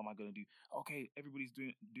I going to do? Okay, everybody's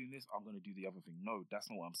doing this, I'm going to do the other thing. No, that's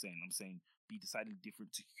not what I'm saying. I'm saying be decidedly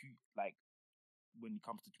different to who, when it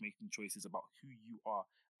comes to making choices about who you are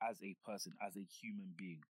as a person, as a human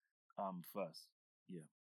being. First, yeah.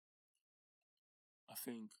 I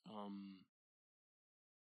think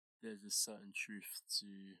there's a certain truth to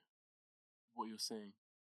what you're saying.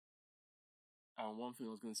 And one thing I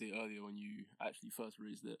was going to say earlier when you actually first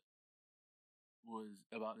raised it was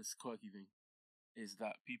about this quirky thing, is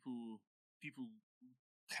that people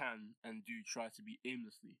can and do try to be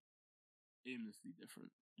aimlessly different.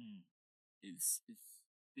 It's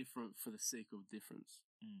different for the sake of difference.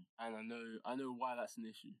 And I know why that's an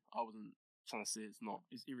issue. I wasn't trying to say it's not.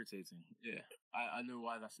 It's irritating. Yeah, I know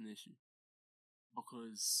why that's an issue.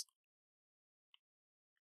 Because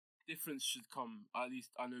difference should come, at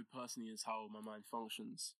least I know personally is how my mind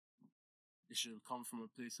functions. It should come from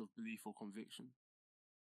a place of belief or conviction.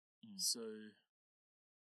 So,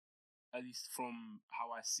 at least from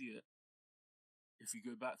how I see it, if you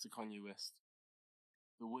go back to Kanye West,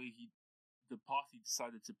 the path he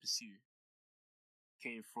decided to pursue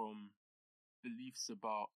came from beliefs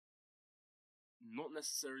about not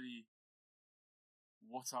necessarily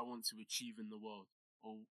what I want to achieve in the world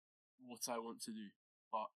or what I want to do,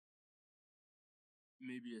 but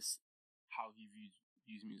maybe it's how he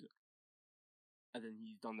views music. And then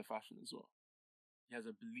he's done the fashion as well. He has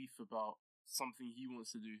a belief about something he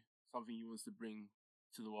wants to do, something he wants to bring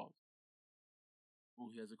to the world. Or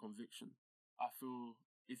he has a conviction. I feel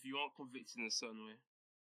if you aren't convicted in a certain way,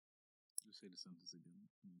 Just say the sentence again.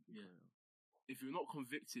 Yeah. If you're not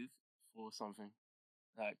convicted for something,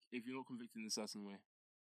 like if you're not convicted in a certain way,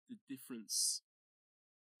 the difference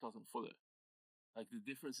doesn't follow. Like the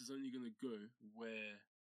difference is only going to go where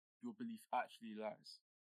your belief actually lies.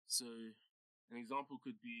 So an example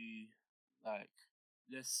could be like,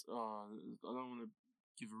 I don't want to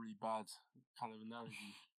give a really bad kind of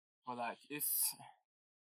analogy, but like if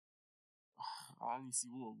I only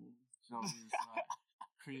see water, bro. Do you know what I mean? It's like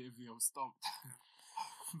creatively I'm stumped.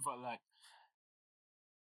 But like,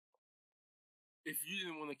 if you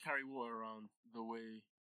didn't want to carry water around the way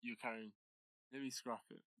you're carrying, let me scrap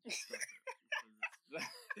it. Scrap it.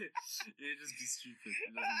 It'd just be stupid.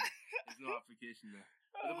 There's no application there.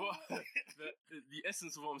 The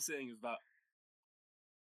essence of what I'm saying is that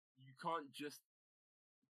you can't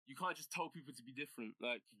just tell people to be different.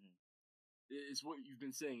 Like it's what you've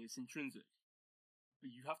been saying. It's intrinsic,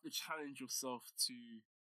 but you have to challenge yourself to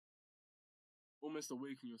almost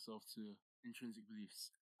awaken yourself to intrinsic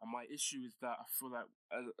beliefs. And my issue is that I feel like,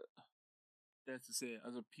 dare to say it,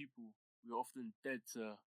 as a people, we're often dead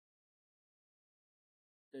to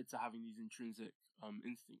having these intrinsic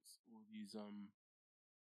instincts or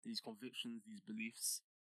these convictions, these beliefs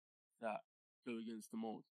that go against the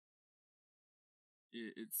mold.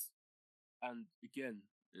 And again,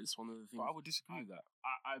 it's one of the things. But I would disagree with that.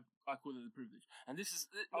 I call it the privilege, and this is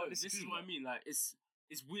what I mean. Like it's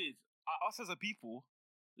weird. Us as a people,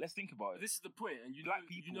 let's think about it. This is the point, and black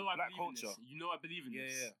people, black culture. You know I believe in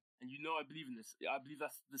this. Yeah. And you know I believe in this. I believe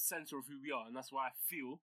that's the center of who we are, and that's why I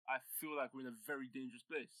feel like we're in a very dangerous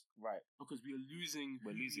place. Right. Because we are losing.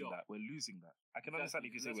 We're losing that. We're losing that. I can understand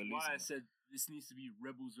if you say we're losing. That's why I said this needs to be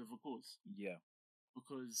rebels with a cause. Yeah.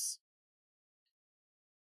 Because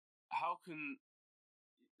how can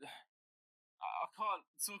I can't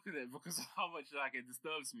talk in it because of how much like it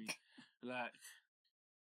disturbs me. Like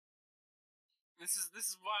this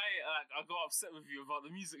is why I got upset with you about the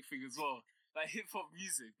music thing as well. Like hip hop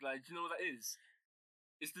music, like do you know what that is?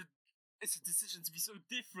 It's a decision to be so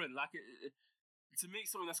different, like to make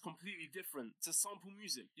something that's completely different, to sample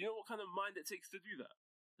music. You know what kind of mind it takes to do that?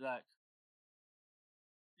 Like,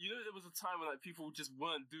 you know, there was a time when like people just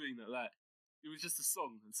weren't doing that. Like, it was just a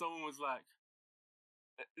song, and someone was like,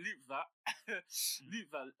 "Loop that, loop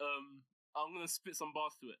that." I'm gonna spit some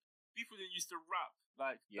bars to it. People didn't used to rap.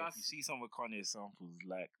 Like, yeah, if you see some of Kanye samples,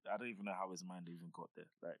 like I don't even know how his mind even got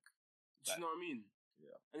there. Like, do you know what I mean?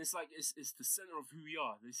 Yeah. And it's like it's the center of who we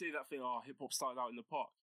are. They say that thing, hip hop started out in the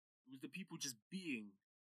park. It was the people just being,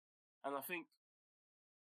 and I think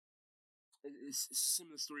it's a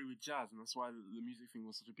similar story with jazz, and that's why the music thing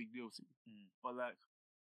was such a big deal to me. But like,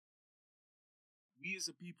 we as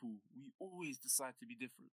a people, we always decide to be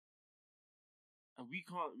different, and we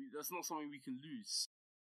can't. That's not something we can lose.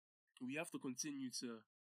 We have to continue to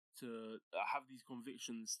have these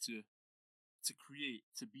convictions to create,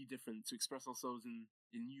 to be different, to express ourselves in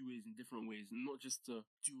new ways, in different ways, and not just to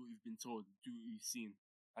do what we've been told, do what we've seen.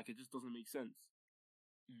 Like, it just doesn't make sense.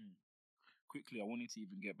 Quickly, I wanted to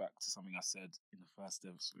even get back to something I said in the first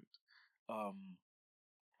episode.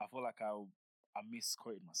 I feel like I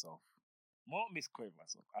misquoted myself. Not misquoted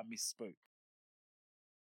myself, I misspoke.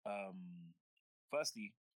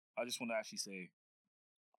 Firstly, I just want to actually say,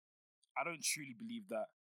 I don't truly believe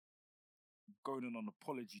that going on an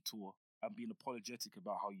apology tour and being apologetic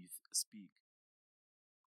about how you speak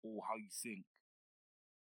or how you think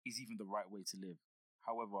is even the right way to live.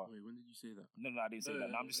 However, wait, when did you say that? No, I didn't say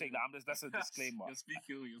that. No, I'm just saying that. That's a disclaimer. You're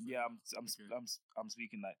speaking. Yeah, I'm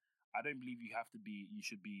speaking like I don't believe you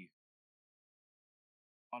should be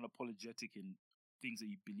unapologetic in things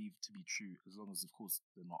that you believe to be true, as long as, of course,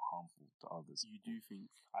 they're not harmful to others. You do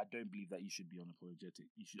think? I don't believe that you should be unapologetic.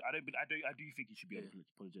 You should. I do think you should be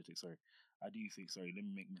unapologetic. Sorry, I do think. Sorry, let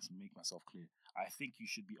me make myself clear. I think you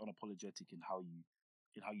should be unapologetic in how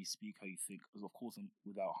you speak, how you think, of course,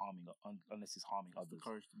 without harming, unless it's harming others. The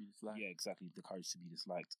courage to be disliked. Yeah, exactly. The courage to be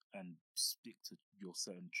disliked and stick to your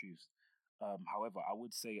certain truths. However, I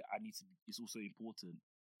would say it's also important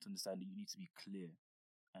to understand that you need to be clear.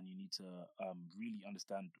 And you need to really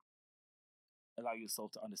allow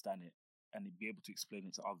yourself to understand it and be able to explain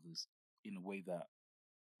it to others in a way that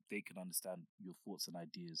they can understand your thoughts and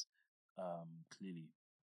ideas clearly.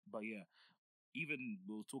 But yeah, even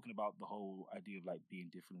we were talking about the whole idea of like being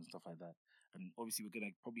different and stuff like that. And obviously we're going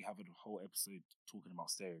to probably have a whole episode talking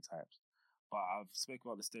about stereotypes. But I've spoke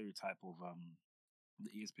about the stereotype of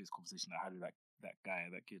the earpiece conversation I had with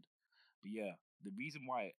that kid. But yeah, the reason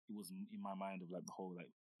why it was in my mind of like the whole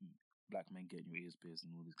like black men getting your ears pierced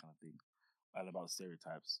and all this kind of thing, and about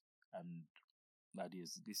stereotypes and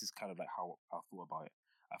ideas. This is kind of like how I thought about it.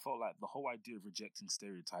 I felt like the whole idea of rejecting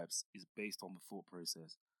stereotypes is based on the thought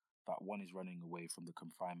process that one is running away from the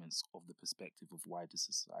confinements of the perspective of wider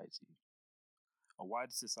society. A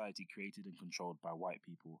wider society created and controlled by white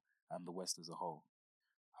people and the West as a whole.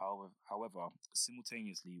 However,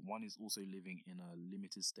 simultaneously, one is also living in a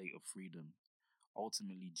limited state of freedom,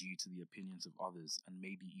 ultimately due to the opinions of others and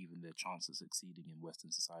maybe even their chance of succeeding in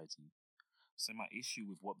Western society. So my issue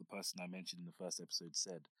with what the person I mentioned in the first episode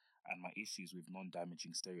said, and my issues with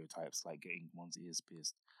non-damaging stereotypes like getting one's ears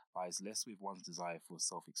pierced, lies less with one's desire for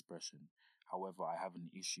self-expression. However, I have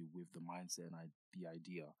an issue with the mindset and the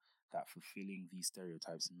idea that fulfilling these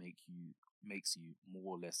stereotypes makes you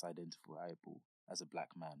more or less identifiable as a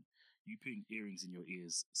black man. You putting earrings in your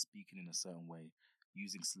ears, speaking in a certain way,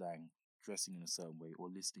 using slang, dressing in a certain way, or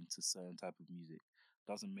listening to certain type of music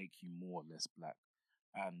doesn't make you more or less black.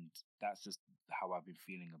 And that's just how I've been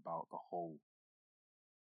feeling about the whole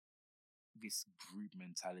this group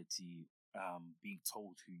mentality, being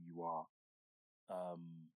told who you are,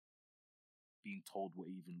 being told what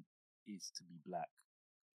even is to be black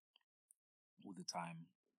all the time.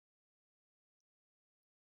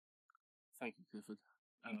 Thank you, Clifford.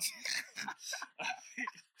 I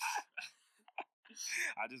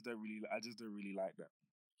just don't really like that.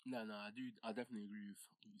 No, I definitely agree with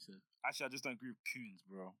what you said. Actually, I just don't agree with coons,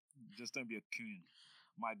 bro. Just don't be a coon.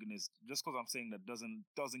 My goodness, just because I'm saying that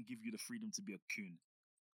doesn't give you the freedom to be a coon.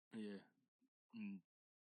 Yeah.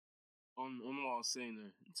 On what I was saying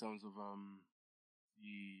though, in terms of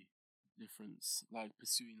the difference, like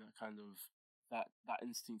pursuing that kind of that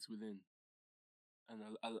instinct within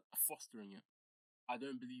and fostering it. I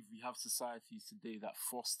don't believe we have societies today that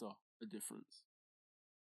foster a difference.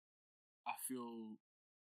 I feel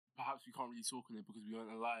perhaps we can't really talk on it because we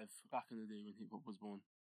weren't alive back in the day when hip hop was born,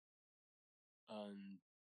 and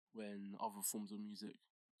when other forms of music,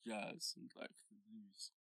 jazz and like the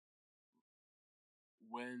blues,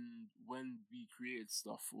 when we created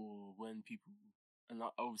stuff, or when people, and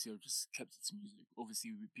obviously I've just kept it to music.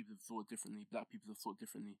 Obviously, people have thought differently. Black people have thought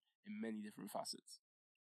differently in many different facets,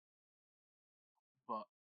 but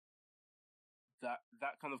that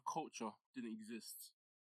kind of culture didn't exist.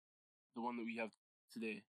 The one that we have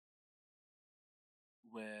today,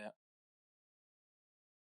 where,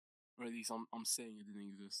 or at least I'm saying it didn't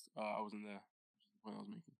exist. I wasn't there, which is the point I was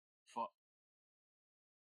making. But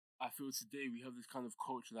I feel today we have this kind of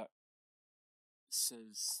culture that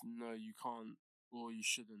says no, you can't, or you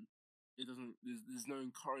shouldn't. It doesn't. There's no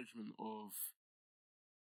encouragement of.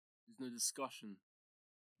 There's no discussion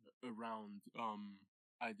around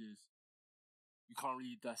ideas. You can't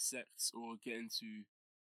really dissect or get into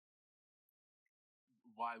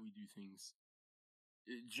why we do things.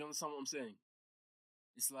 Do you understand what I'm saying?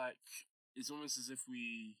 It's like, it's almost as if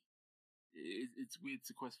it's weird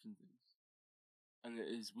to question things, and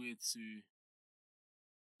it's weird to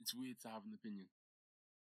have an opinion.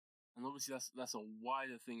 And obviously that's a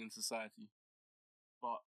wider thing in society,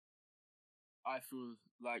 but I feel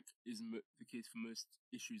like is the case for most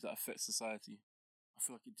issues that affect society. I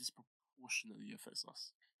feel like it disproportionately affects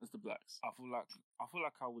us as the blacks. I feel like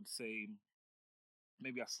I would say,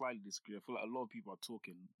 maybe I slightly disagree. I feel like a lot of people are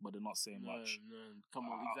talking, but they're not saying much. No, come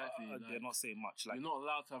on, exactly. They're not saying much. Like, you're not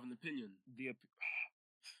allowed to have an opinion.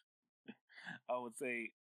 I would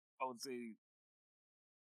say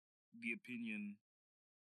the opinion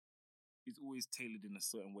is always tailored in a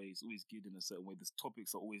certain way. It's always geared in a certain way. The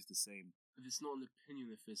topics are always the same. But it's not an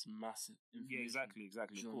opinion if it's massive information. Yeah, exactly.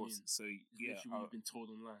 Of course. So it's what you've been told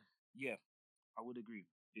online. Yeah, I would agree.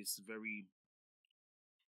 It's very.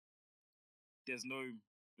 There's no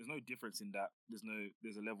difference in that. There's a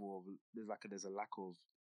lack of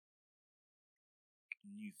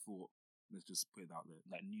new thought. Let's just put it out there,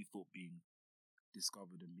 like new thought being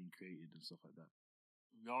discovered and being created and stuff like that.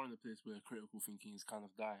 We are in a place where critical thinking is kind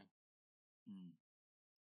of dying.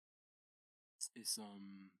 It's I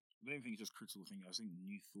don't think it's just critical thinking. I think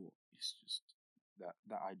new thought is just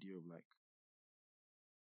that idea of like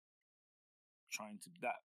trying to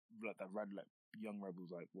that young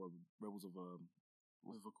rebels, like rebels of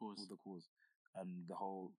with a cause, and the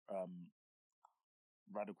whole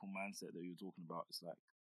radical mindset that you were talking about. It's like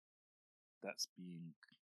it's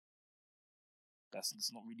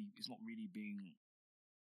not really being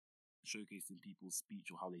showcased in people's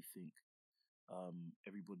speech or how they think.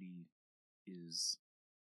 Everybody is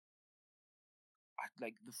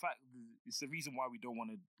like the fact. It's the reason why we didn't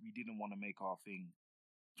want to make our thing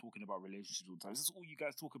talking about relationships all the time. This is all you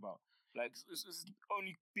guys talk about. Like, it's the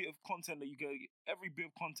only bit of content that you get. Every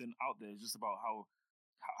bit of content out there is just about how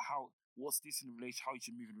what's this in a relation? How you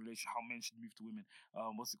should move in a relation? How men should move to women?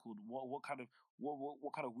 What's it called? What kind of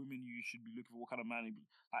women you should be looking for? What kind of man?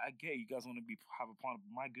 I get you guys want to have a partner.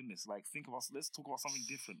 My goodness, like think about. Let's talk about something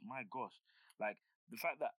different. My gosh, like the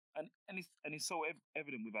fact that and it's so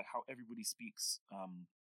evident with like how everybody speaks.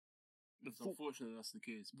 It's unfortunate that's the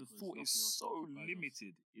case. The thought is so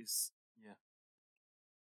limited. It's yeah.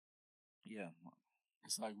 Yeah.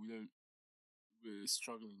 It's like we're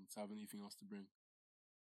struggling to have anything else to bring.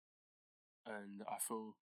 And I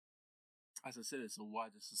feel, as I said, it's a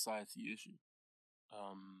wider society issue.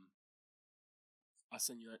 I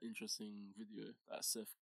sent you that interesting video that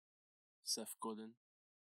Seth Godin.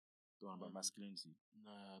 The one about masculinity.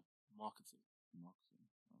 Marketing.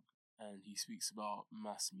 Okay. And he speaks about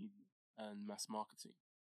mass media and mass marketing.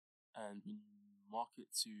 And when you market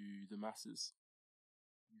to the masses,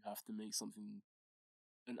 you have to make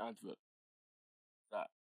an advert that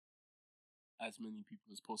as many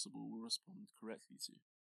people as possible will respond correctly to.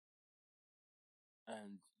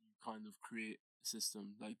 And you kind of create a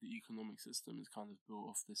system, like the economic system is kind of built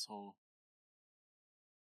off this whole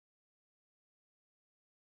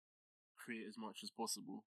create as much as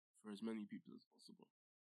possible for as many people as possible.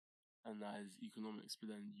 And that is economics. But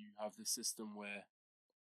then you have this system where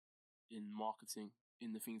in marketing,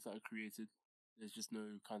 in the things that are created, there's just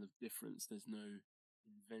no kind of difference. There's no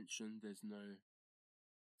invention. There's no...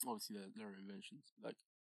 Obviously, there are inventions. Like,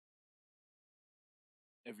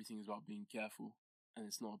 everything is about being careful. And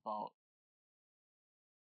it's not about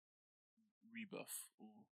rebirth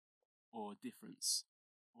or difference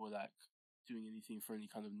or like doing anything for any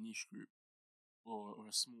kind of niche group or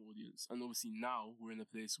a small audience. And obviously now we're in a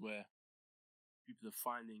place where people are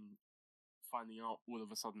finding out all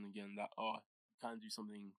of a sudden again that you can do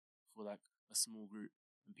something for like a small group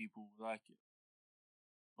and people will like it.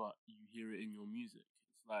 But you hear it in your music.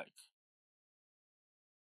 It's like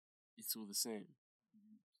it's all the same.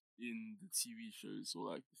 In the TV shows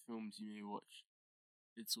or like the films you may watch,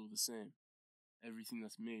 it's all the same. Everything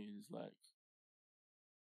that's made is like,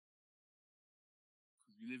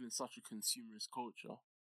 because we live in such a consumerist culture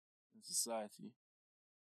and society,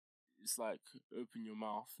 it's like open your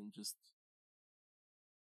mouth and just,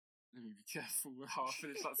 let me be careful with how I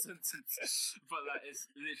finish that sentence, but like it's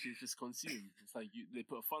literally just consume. It's like they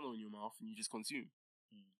put a funnel in your mouth and you just consume.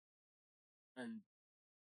 And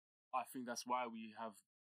I think that's why we have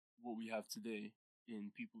what we have today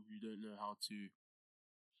in people who don't know how to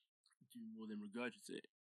do more than regurgitate,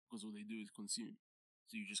 because all they do is consume.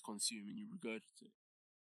 So you just consume and you regurgitate,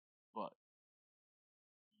 but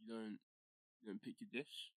you don't pick your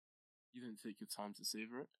dish. You don't take your time to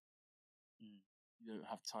savor it. You don't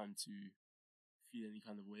have time to feel any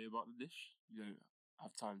kind of way about the dish. You don't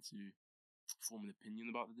have time to form an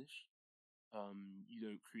opinion about the dish. You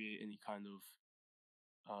don't create any kind of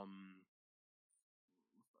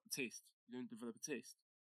taste. You don't develop a taste.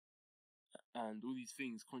 And all these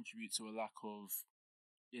things contribute to a lack of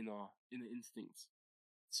inner instincts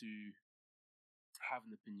to have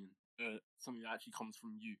an opinion, something that actually comes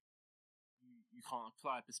from you. You can't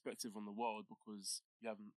apply a perspective on the world because you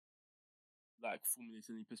haven't like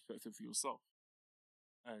formulated any perspective for yourself.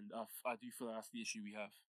 And I do feel that's the issue we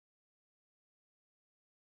have.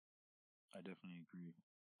 I definitely agree.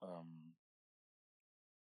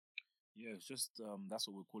 Yeah, it's just that's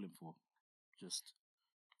what we're calling for. Just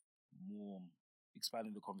more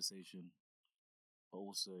expanding the conversation, but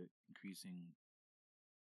also increasing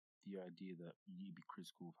the idea that you need to be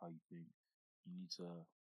critical of how you think. You need to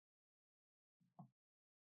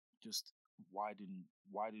just widen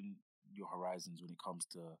your horizons when it comes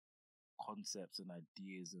to concepts and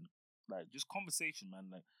ideas and like just conversation,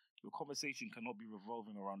 man. Like your conversation cannot be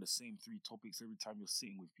revolving around the same 3 topics every time you're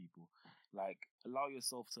sitting with people. Like allow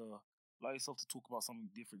yourself to talk about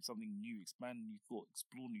something different, something new, expand new thought,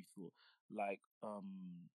 explore new thought. Like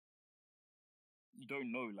you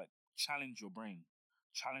don't know, like challenge your brain.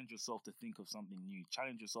 Challenge yourself to think of something new.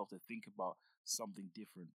 Challenge yourself to think about something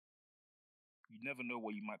different. You never know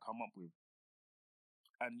what you might come up with.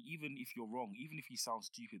 And even if you're wrong, even if you sound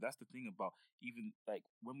stupid, that's the thing about even like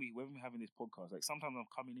when we're having this podcast, like sometimes I'm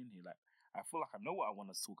coming in here, like I feel like I know what I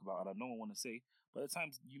want to talk about and I know what I want to say. But at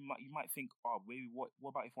times you might think, oh, maybe what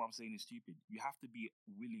about if what I'm saying is stupid? You have to be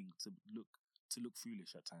willing to look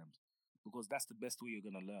foolish at times, because that's the best way you're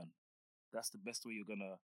gonna learn. That's the best way you're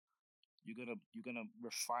gonna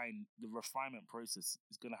refine. The refinement process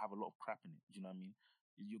is gonna have a lot of crap in it. Do you know what I mean?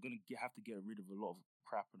 You're gonna have to get rid of a lot of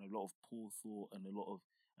crap and a lot of poor thought and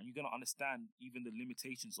you're gonna understand even the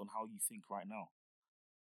limitations on how you think right now.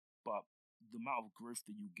 But the amount of growth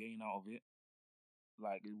that you gain out of it,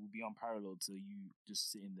 like it will be unparalleled to you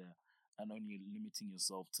just sitting there and only limiting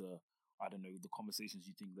yourself to, I don't know, the conversations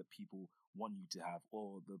you think that people want you to have,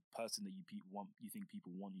 or the person that you think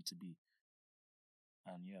people want you to be.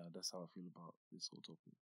 And yeah, that's how I feel about this whole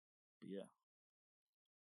topic. But yeah.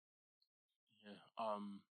 Yeah.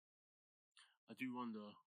 I do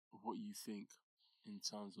wonder what you think in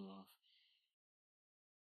terms of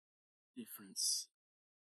difference.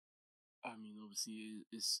 I mean, obviously,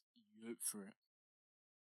 it's you hope for it,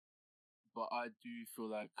 but I do feel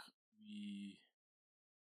like we,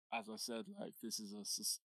 as I said, like this is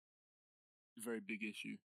a very big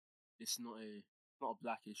issue. It's not a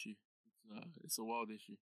black issue. It's a world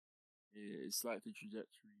issue. It's like the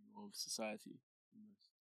trajectory of society,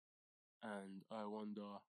 almost. And I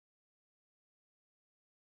wonder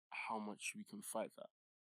how much we can fight that.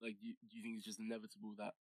 Like, do you think it's just inevitable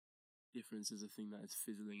that difference is a thing that is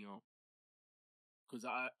fizzling out? Because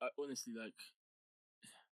I honestly, like,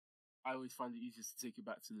 I always find it easiest to take it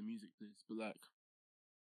back to the music place, but like,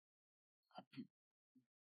 do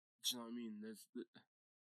you know what I mean?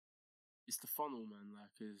 It's the funnel, man.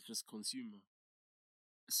 Like, it's just consumer.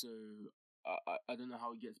 So I don't know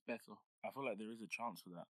how it gets better. I feel like there is a chance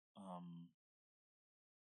for that.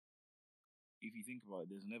 If you think about it,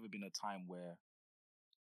 there's never been a time where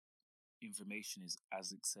information is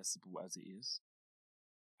as accessible as it is,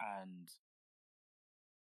 and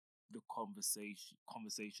the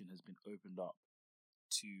conversation has been opened up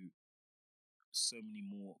to so many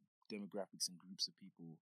more demographics and groups of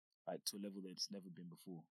people, like to a level that it's never been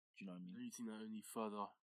before. Do you know what I mean? Do you think that only further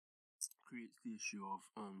creates the issue of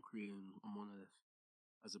creating a monolith,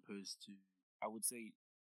 as opposed to? I would say,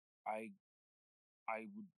 I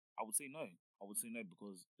would say no. I would say no,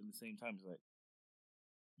 because at the same time, it's like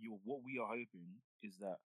what we are hoping is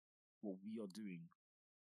that what we are doing,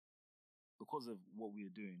 because of what we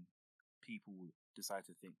are doing, people will decide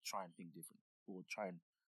to try and think different, or try and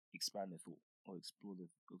expand their thought, or explore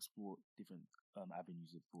different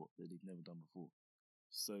avenues of thought that they've never done before.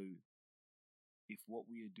 So, if what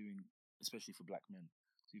we are doing, especially for black men,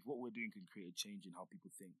 so if what we're doing can create a change in how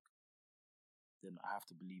people think, then I have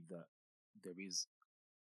to believe that there is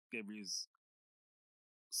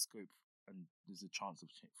scope, and there's a chance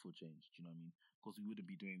for change. Do you know what I mean? Because we wouldn't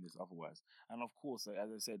be doing this otherwise. And of course, like,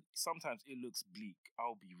 as I said, sometimes it looks bleak.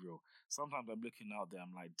 I'll be real. Sometimes I'm looking out there,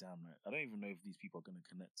 I'm like, damn, like, I don't even know if these people are going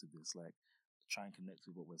to connect to this. Like, try and connect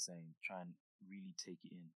with what we're saying. Try and really take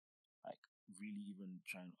it in. Like, really even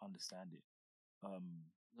try and understand it.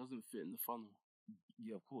 It doesn't fit in the funnel.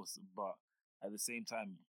 Yeah, of course. But at the same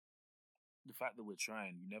time, the fact that we're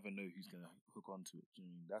trying, you never know who's going to hook onto it. Do you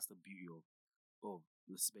know what I mean? That's the beauty of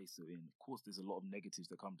the space they're in. Of course, there's a lot of negatives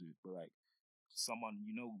that come to it, but like, someone,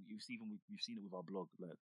 we've seen it with our blog.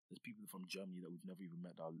 Like, there's people from Germany that we've never even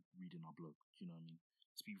met that are reading our blog. Do you know what I mean?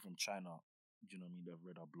 There's people from China. Do you know what I mean? That have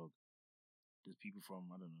read our blog. There's people from,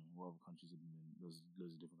 I don't know, what other countries have been in. There's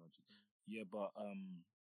loads of different countries. Yeah, but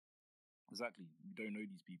exactly. You don't know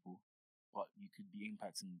these people, but you could be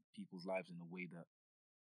impacting people's lives in a way that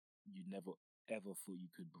you never ever thought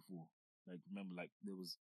you could before. Like, remember, like, there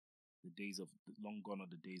was the days of long gone are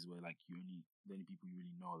the days where, like, the only people you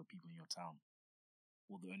really know are the people in your town,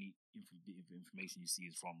 or the only information you see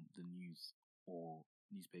is from the news or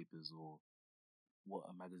newspapers or what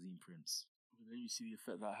a magazine prints. But then you see the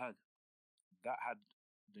effect that had.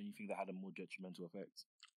 Don't you think that had a more detrimental effect?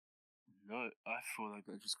 No, I feel like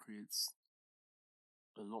that just creates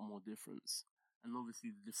a lot more difference. And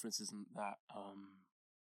obviously the difference isn't that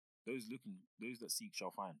those that seek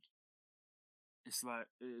shall find. It's like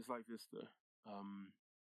this though.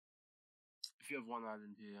 If you have one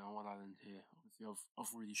island here and one island here, obviously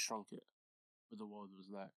I've really shrunk it. But the world was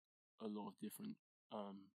like a lot of different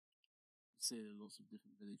say lots of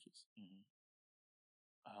different villages. Mm-hmm.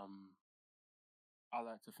 I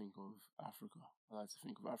like to think of Africa. I like to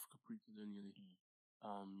think of Africa pre-colonially.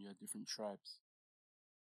 You had different tribes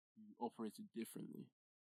who operated differently.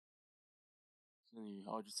 So anyway,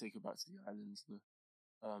 I'll just take it back to the islands.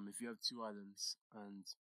 If you have two islands and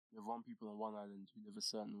you have one people on one island who live a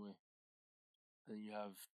certain way, then you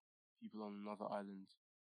have people on another island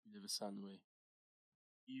who live a certain way.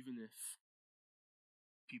 Even if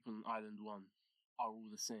people on island 1 are all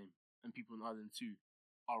the same and people on island 2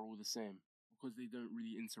 are all the same, because they don't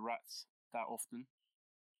really interact that often,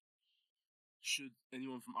 should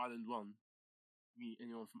anyone from island 1 meet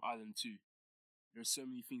anyone from island 2, there are so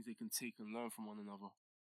many things they can take and learn from one another,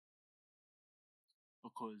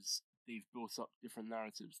 because they've built up different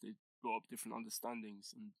narratives, they've built up different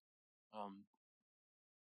understandings, and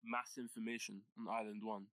mass information on island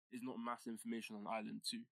 1 is not mass information on island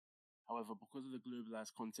 2. However, because of the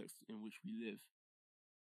globalized context in which we live,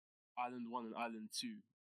 island 1 and island 2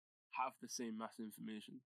 have the same mass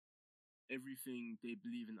information. Everything they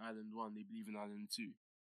believe in Island 1, they believe in Island 2.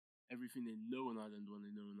 Everything they know on Island 1,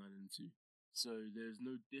 they know on Island 2. So there's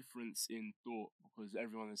no difference in thought because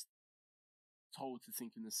everyone is told to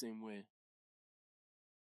think in the same way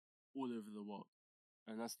all over the world.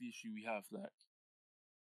 And that's the issue we have. Like,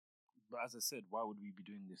 but as I said, why would we be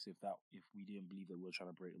doing this if we didn't believe that we were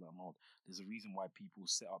trying to break that mold? There's a reason why people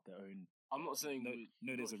set up their own. I'm not saying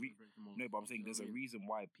there's a but I'm saying there's a reason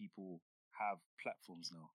why people have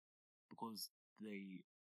platforms now, because they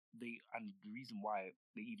and the reason why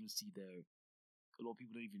they even see a lot of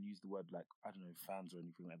people don't even use the word like, I don't know, fans or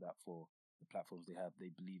anything like that for the platforms they have.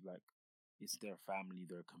 They believe like it's their family,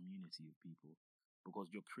 their community of people,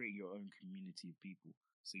 because you're creating your own community of people.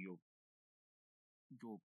 So you're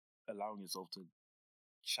allowing yourself to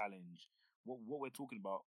challenge what we're talking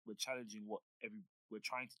about. We're challenging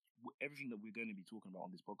everything that we're going to be talking about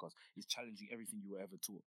on this podcast is challenging everything you were ever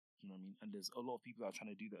taught. You know what I mean? And there's a lot of people that are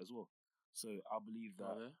trying to do that as well. So I believe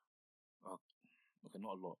that. Okay,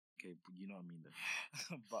 not a lot. Okay, but you know what I mean. Then.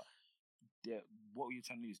 But what you're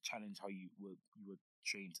trying to do is challenge how you were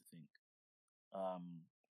trained to think,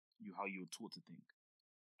 how you were taught to think,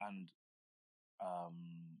 and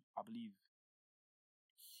I believe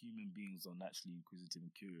human beings are naturally inquisitive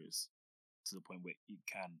and curious to the point where it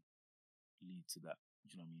can lead to that.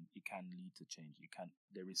 Do you know what I mean? It can lead to change.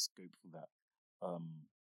 There is scope for that,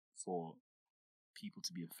 for people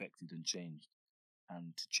to be affected and changed,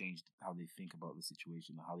 and to change how they think about the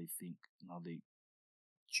situation, how they think, and how they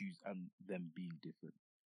choose, and them being different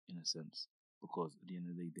in a sense. Because at the end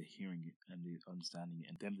of the day, they're hearing it and they're understanding it,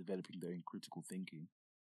 and them developing their own critical thinking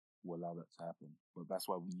will allow that to happen. But that's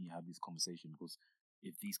why we need to have this conversation, because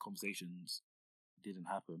if these conversations didn't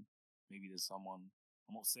happen, maybe there's someone.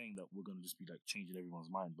 I'm not saying that we're gonna just be like changing everyone's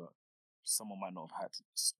mind, but someone might not have had.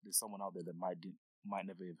 There's someone out there that might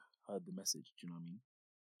never have heard the message. Do you know what I mean?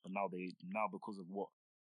 But now because of what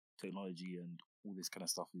technology and all this kind of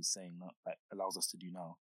stuff is saying that like allows us to do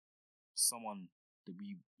now, someone that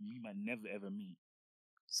we might never ever meet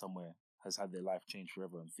somewhere has had their life changed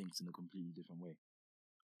forever and thinks in a completely different way,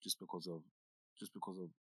 just because of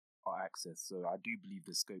our access. So I do believe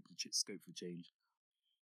there's scope for change,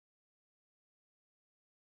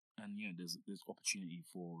 and yeah, there's opportunity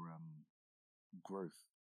for growth,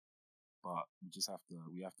 but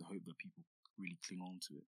we have to hope that people really cling on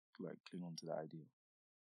to it, like cling on to that idea.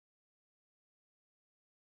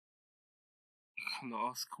 Can I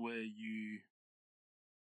ask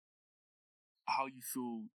how you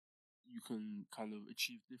feel you can kind of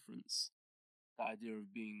achieve difference? The idea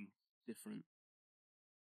of being different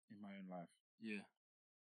in my own life. Yeah.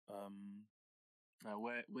 Now,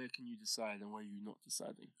 where can you decide and where are you not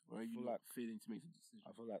deciding? Where are you not failing to make the decision?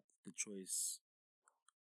 I feel like the choice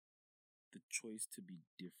to be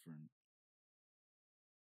different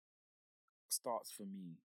starts for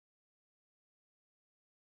me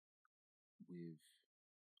with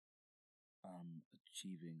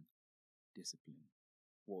achieving discipline,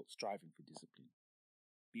 or striving for discipline,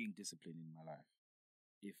 being disciplined in my life.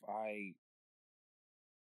 If I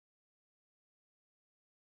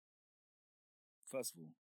first of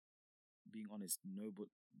all, being honest, but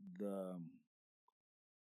the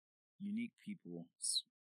unique people,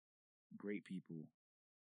 great people,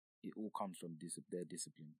 it all comes from their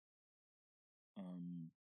discipline.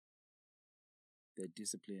 Their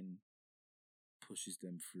discipline pushes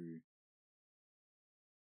them through,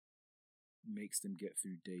 makes them get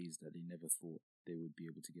through days that they never thought they would be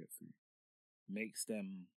able to get through, makes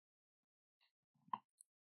them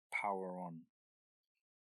power on,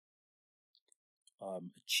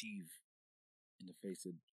 achieve in the face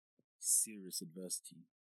of serious adversity,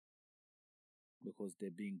 because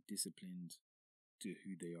they're being disciplined to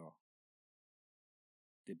who they are.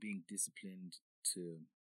 They're being disciplined to.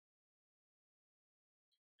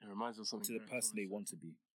 It reminds me of something to the person they want to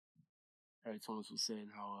be. Eric Thomas was saying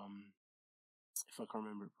how, if I can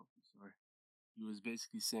remember it properly, sorry, he was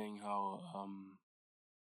basically saying how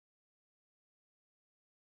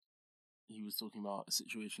he was talking about a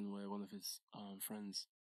situation where one of his friends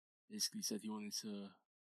basically said he wanted to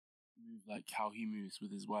move like how he moves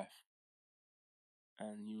with his wife,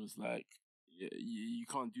 and he was like, you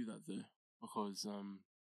can't do that though, because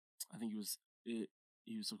I think he was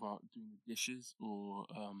talking about doing the dishes or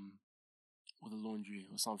the laundry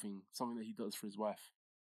or something that he does for his wife,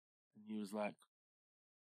 and he was like,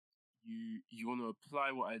 you want to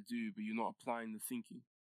apply what I do, but you're not applying the thinking.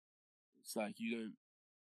 It's like you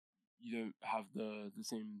don't have the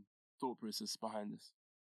same thought process behind this,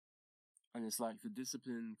 and it's like the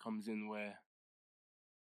discipline comes in where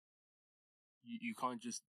you can't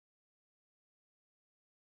just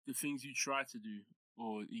the things you try to do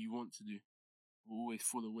or you want to do will always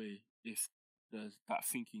fall away if that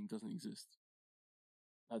thinking doesn't exist.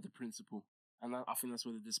 Like the principle. And I think that's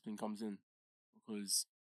where the discipline comes in, because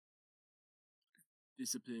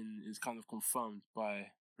discipline is kind of confirmed by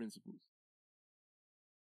principles.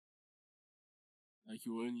 Like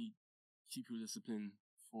you will only keep your discipline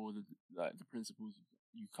for the principles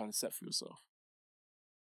you kind of set for yourself.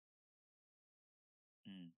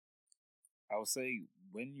 I would say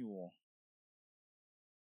when you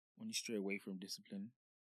stray away from discipline,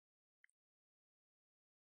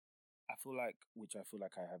 I feel like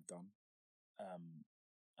I have done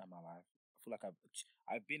in my life. I feel like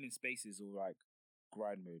I've been in spaces of like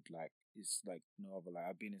grind mode, like it's like no other.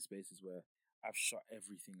 Like I've been in spaces where I've shut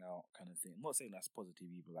everything out, kind of thing. I'm not saying that's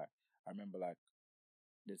positive either. Like I remember like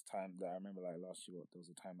there's time that I remember like last year. There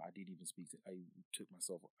was a time I didn't even speak to. I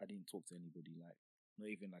didn't talk to anybody. Like not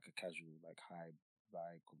even like a casual like hi.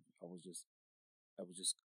 Like I was just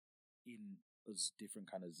in a different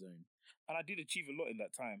kind of zone, and I did achieve a lot in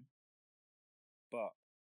that time. But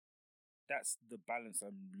that's the balance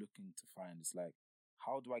I'm looking to find. It's like,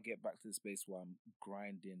 how do I get back to the space where I'm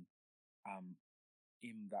grinding? I'm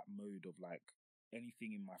in that mode of like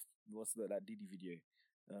anything in my what's that Diddy video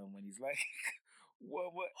when he's like,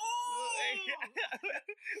 what? Oh!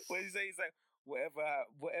 When he's like, whatever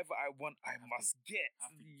I want, I must get.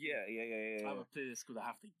 Yeah. I have a playlist called I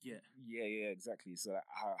Have to Get. Yeah, exactly. So like,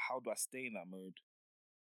 how do I stay in that mode?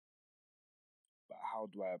 But how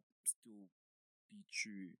do I still be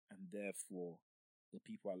true and therefore the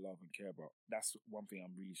people I love and care about? That's one thing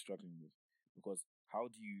I'm really struggling with, because how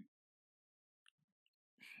do you?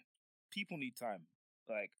 People need time.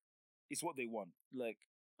 Like it's what they want. Like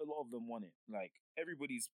a lot of them want it. Like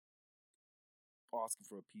everybody's asking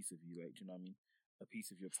for a piece of you. Like, do you know what I mean? A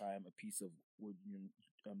piece of your time, a piece of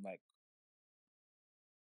like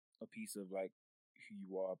a piece of like who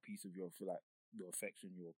you are, a piece of your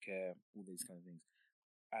affection, your care, all these kind of things.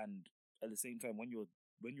 And at the same time, when you're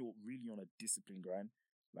really on a discipline grind,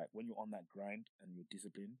 like when you're on that grind and you're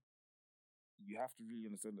disciplined, you have to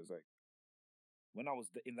really understand that it's like when I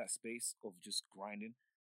was in that space of just grinding,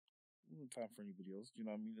 there wasn't time for anybody else. Do you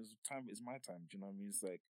know what I mean? It's my time. Do you know what I mean? It's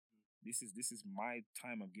like this is my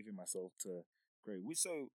time I'm giving myself to grow.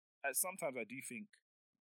 So sometimes I do think,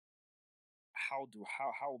 how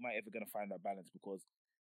am I ever gonna find that balance? Because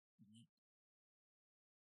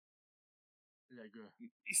yeah, go.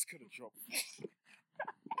 It's gonna drop.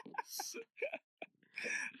 So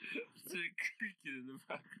creaking in the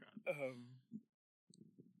background.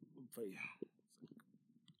 But yeah.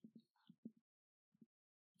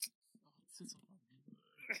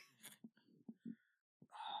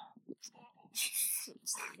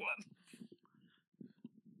 Sorry,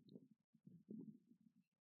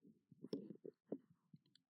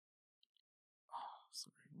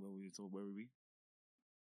 where were we?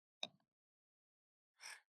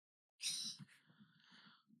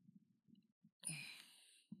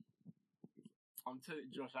 I'm telling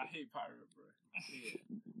you, Josh, I hate pirate, bro. I hate it.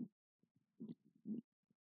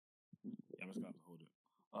 Yeah, I'm just gonna have to hold it.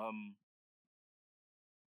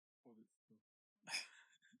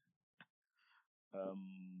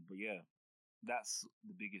 But yeah, that's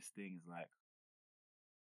the biggest thing. Is like,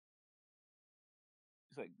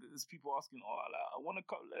 it's like there's people asking, "Oh, I want to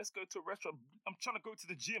come. Let's go to a restaurant. I'm trying to go to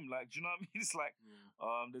the gym." Like, do you know what I mean? It's like,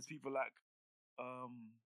 there's people like,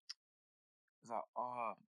 it's like,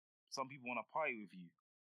 some people want to party with you.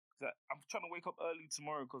 It's like, I'm trying to wake up early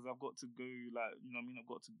tomorrow because I've got to go. Like, you know what I mean?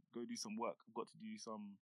 I've got to go do some work. I've got to do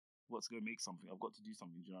some. I've got to go make something. I've got to do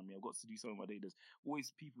something. Do you know what I mean? I've got to do something my day. There's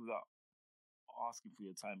always people that are asking for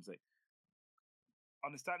your time. It's like,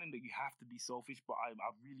 understanding that you have to be selfish, but I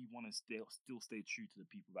really want to still stay true to the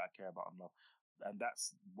people that I care about and love, and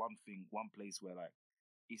that's one place where like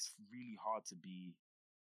it's really hard to be.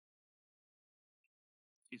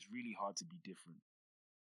 It's really hard to be different.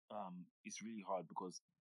 It's really hard because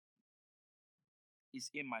it's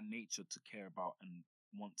in my nature to care about and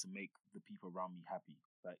want to make the people around me happy.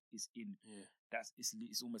 Like it's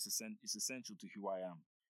it's almost it's essential to who I am,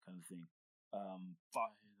 kind of thing. But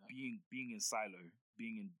being in silo,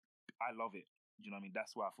 I love it. You know what I mean?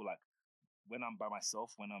 That's why I feel like when I'm by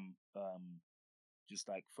myself, when I'm just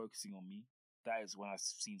like focusing on me, that is when I've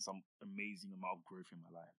seen some amazing amount of growth in my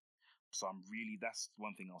life. So that's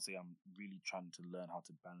one thing I'll say. I'm really trying to learn how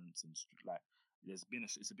to balance and like. It's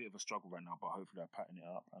a bit of a struggle right now, but hopefully I pattern it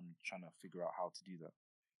up. I'm trying to figure out how to do that.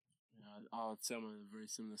 Yeah, I would say I'm in a very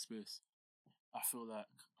similar space. I feel like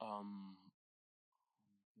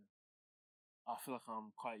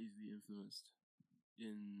I'm quite easily influenced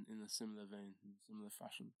in a similar vein, in a similar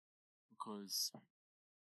fashion, because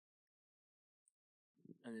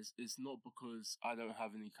And it's not because I don't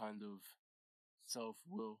have any kind of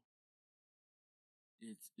self-will.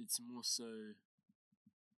 It's more so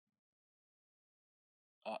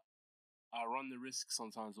I run the risk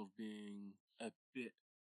sometimes of being a bit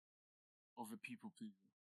of a people pleaser.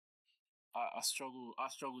 I struggle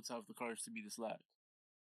to have the courage to be disliked,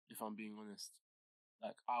 if I'm being honest.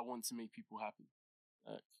 Like, I want to make people happy.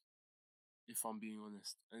 Like, if I'm being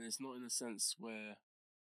honest. And it's not in a sense where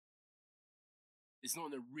it's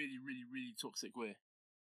not in a really, really, really toxic way.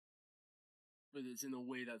 But it's in a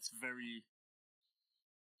way that's very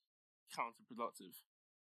counterproductive.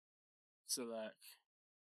 So, like,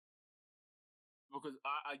 because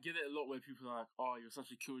I get it a lot where people are like, oh, you're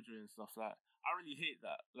such a killjoy and stuff. Like, I really hate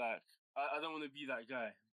that. Like, I don't want to be that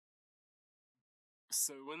guy.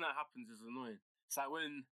 So when that happens, it's annoying. It's like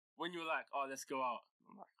when you're like, oh, let's go out.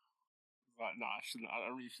 I'm like, nah,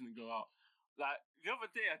 I really shouldn't go out. Like, the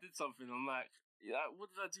other day I did something. I'm like, yeah,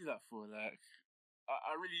 what did I do that for? Like,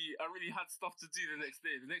 I really had stuff to do the next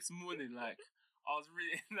day. The next morning, like, I was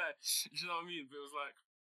really like, do you know what I mean? But it was like,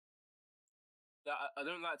 that I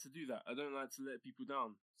don't like to do that. I don't like to let people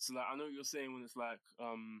down. So like, I know what you're saying when it's like,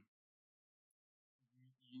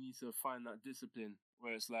 you need to find that discipline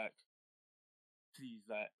where it's like, please,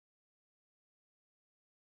 like,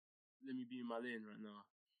 let me be in my lane right now.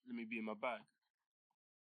 Let me be in my bag.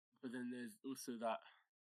 But then there's also that.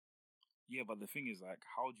 Yeah, but the thing is, like,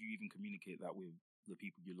 how do you even communicate that with the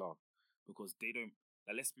people you love? Because they don't.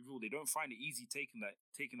 Like, let's be real, they don't find it easy taking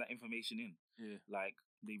that information in. Yeah. Like,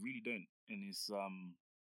 they really don't, and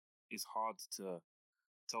it's hard to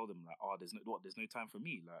tell them, like, oh, there's no time for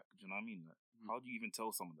me. Like, do you know what I mean? Like, how do you even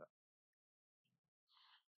tell someone that?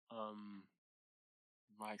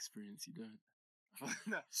 My experience, you don't.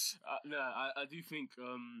 No, I do think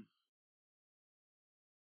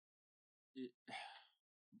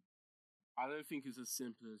I don't think it's as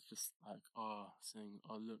simple as just like saying,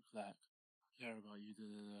 oh, look, like, I care about you,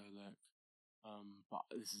 like, but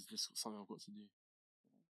this is just something I've got to do.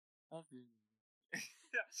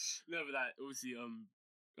 No, but like, obviously,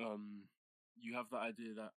 you have the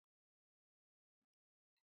idea that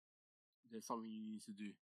there's something you need to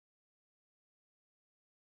do.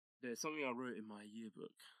 There's something I wrote in my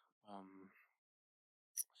yearbook. I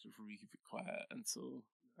should probably keep it quiet until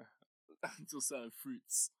until certain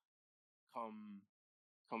fruits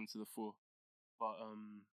come to the fore. But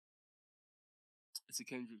it's a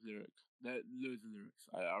Kendrick lyric. There are loads of lyrics.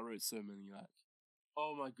 I wrote so many, like,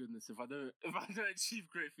 oh my goodness, if I don't achieve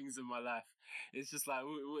great things in my life, it's just like,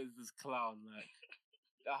 what is this clown? Like,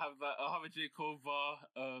 I have a J. Cole bar,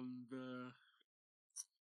 the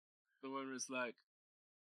one where it's like,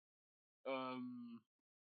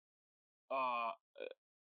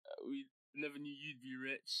 we never knew you'd be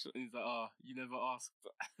rich, and he's like, you never asked.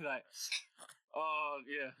 Like,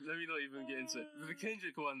 yeah, let me not even get into it. The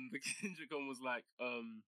Kendrick one was like,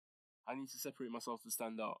 I need to separate myself to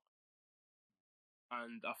stand out.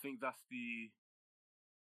 And I think that's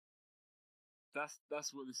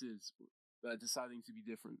what this is. Like, deciding to be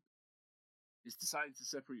different. It's deciding to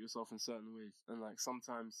separate yourself in certain ways. And like,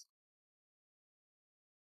 sometimes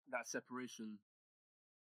that separation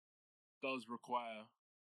does require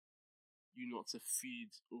you not to feed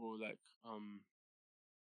or like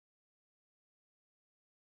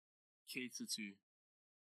cater to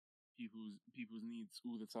people's needs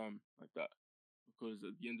all the time like that. Because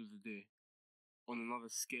at the end of the day, on another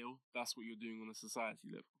scale, that's what you're doing on a society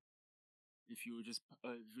level. If you're just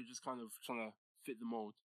kind of trying to fit the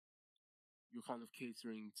mold, you're kind of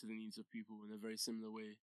catering to the needs of people in a very similar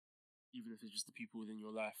way, even if it's just the people within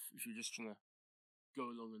your life. If you're just trying to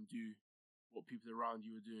go along and do what people around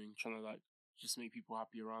you are doing, trying to like just make people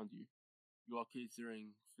happy around you, you are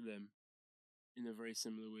catering for them in a very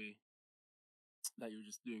similar way that you're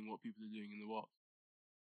just doing what people are doing in the world.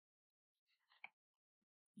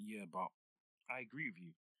 Yeah, but I agree with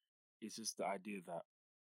you. It's just the idea that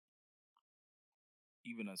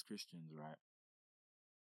even as Christians, right,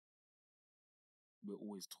 we're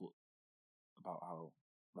always taught about how,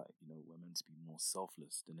 like, you know, we're meant to be more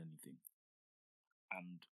selfless than anything.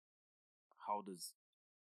 And how does,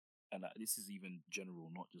 and this is even general,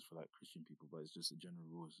 not just for like Christian people, but it's just a general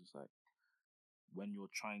rule. It's just like, when you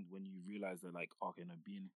realize that, like, okay, no,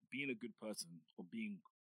 being a good person, or being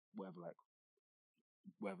whatever, like,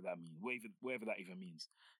 whatever that means, whatever that even means,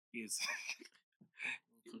 is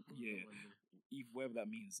yeah, whatever that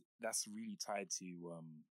means, that's really tied to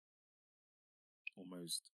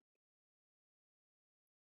almost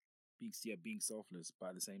being selfless, but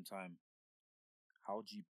at the same time, how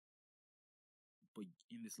do you? But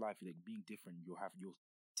in this life, like, being different, you're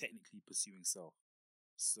technically pursuing self.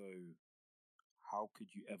 So how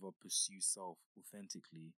could you ever pursue self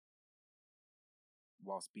authentically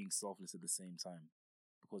whilst being selfless at the same time?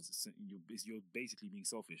 Because you're basically being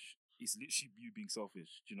selfish. It's literally you being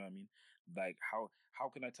selfish. Do you know what I mean? Like how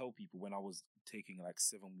can I tell people when I was taking like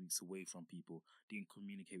 7 weeks away from people, didn't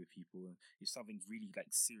communicate with people, and if something really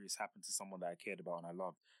like serious happened to someone that I cared about and I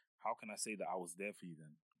loved, how can I say that I was there for you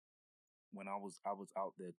then? When I was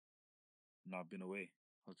out there, I've been away.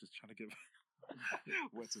 I was just trying to get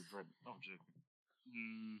wet to bread. I'm joking.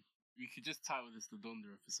 We could just title this the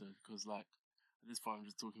Donda episode because, like, at this point I'm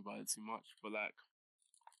just talking about it too much. But like,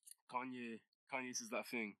 Kanye says that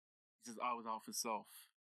thing. He says, "I was out for self,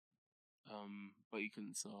 but you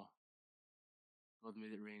couldn't." So God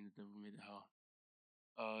made it rain, the devil made it hell.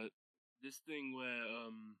 This thing where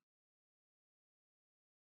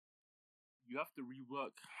you have to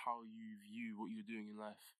rework how you view what you're doing in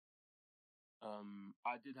life.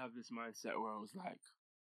 I did have this mindset where I was like,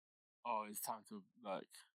 "Oh, it's time to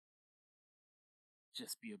like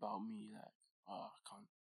just be about me." Like, oh,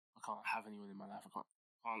 I can't have anyone in my life. I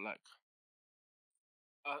can't like.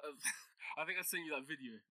 I think I sent you that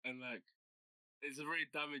video, and like, it's a very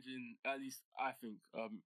damaging. At least I think.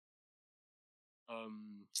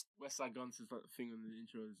 Westside Gunn says that thing on the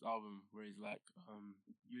intro of his album where he's like,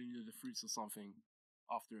 you only know the fruits of something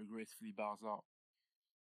after it gracefully bows out.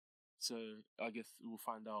 So I guess we'll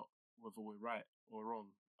find out whether we're right or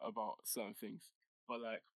wrong about certain things. But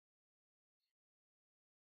like,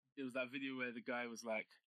 it was that video where the guy was like,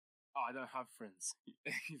 "Oh, I don't have friends."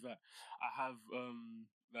 He's like, I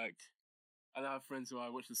don't have friends who I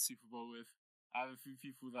watch the Super Bowl with. I have a few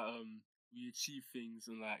people that we achieve things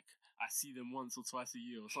and like I see them once or twice a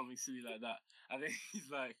year or something silly like that. And then he's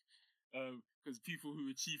like, because people who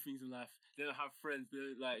achieve things in life, they don't have friends. They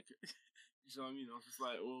don't like, you know what I mean? I was just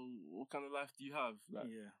like, well, what kind of life do you have? Like,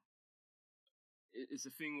 Yeah. It's a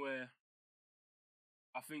thing where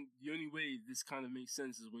I think the only way this kind of makes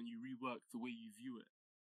sense is when you rework the way you view it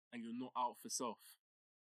and you're not out for self.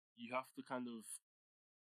 You have to kind of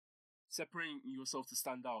separating yourself to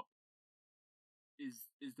stand out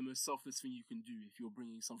is the most selfless thing you can do if you're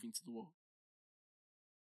bringing something to the world.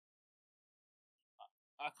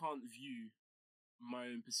 I can't view my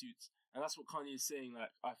own pursuits, and that's what Kanye is saying.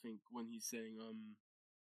 Like, I think when he's saying,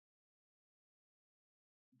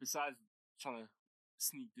 besides trying to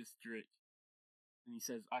sneak this Drake, and he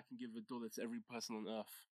says, "I can give $1 to every person on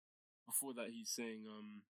earth." Before that, he's saying,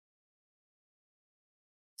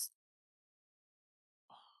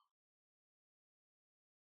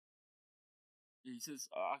 he says,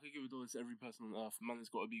 "I could give $1 to every person on earth. Man, it's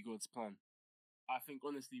got to be God's plan." I think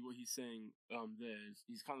honestly, what he's saying there is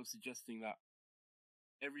he's kind of suggesting that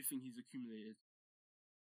everything he's accumulated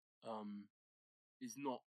is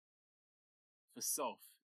not for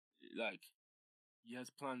self. Like, he has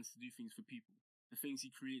plans to do things for people. The things he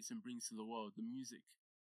creates and brings to the world, the music.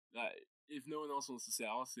 Like, if no one else wants to say it,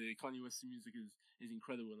 I'll say Kanye West's music is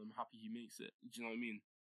incredible and I'm happy he makes it. Do you know what I mean?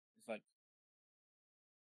 It's like,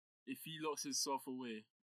 if he locks himself away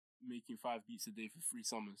making 5 beats a day for 3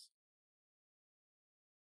 summers,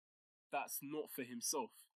 that's not for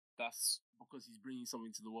himself. That's because he's bringing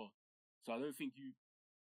something to the world. So I don't think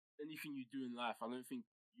anything you do in life, I don't think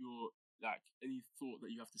you're like any thought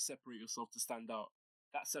that you have to separate yourself to stand out.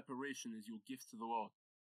 That separation is your gift to the world.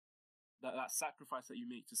 That sacrifice that you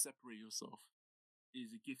make to separate yourself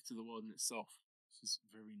is a gift to the world in itself. It's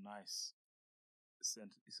very nice. It's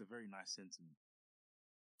a very nice sentiment.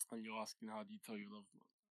 And you're asking, how do you tell your loved one?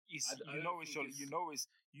 It's a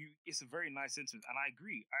very nice sentiment, and I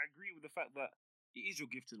agree. I agree with the fact that it is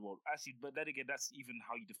your gift to the world. Actually, but then again, that's even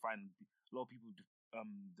how you define. A lot of people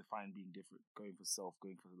define being different, going for self,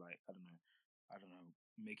 going for like I don't know,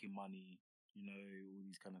 making money. You know, all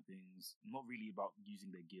these kind of things. Not really about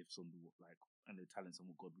using their gifts on the like and their talents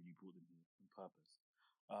and what God really brought them here on purpose.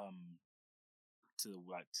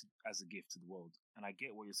 As a gift to the world. And I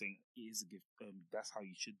get what you're saying. It is a gift. That's how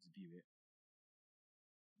you should view it.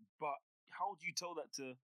 But how do you tell that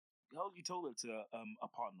to a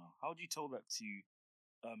partner? How do you tell that to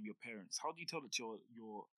your parents? How do you tell that to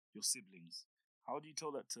your siblings? How do you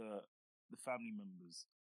tell that to the family members,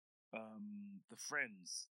 the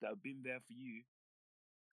friends that have been there for you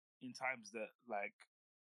in times that like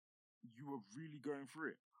you were really going through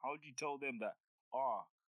it? How do you tell them that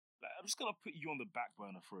like, I'm just gonna put you on the back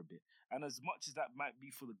burner for a bit, and as much as that might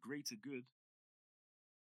be for the greater good,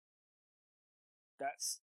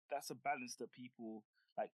 that's a balance that people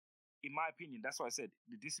like. In my opinion, that's why I said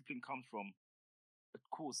the discipline comes from, of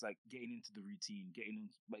course, like getting into the routine,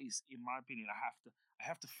 but it's in my opinion, I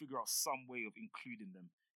have to figure out some way of including them.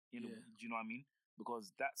 Do you know what I mean?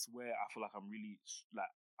 Because that's where I feel like I'm really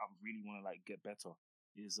like I really want to like get better.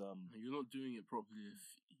 Is You're not doing it properly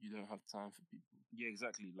if you don't have time for people. Yeah,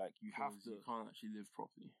 exactly. Like you have to. You can't actually live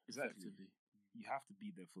properly. Exactly. Effectively. You have to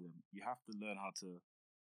be there for them. You have to learn how to.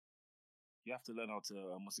 You have to learn how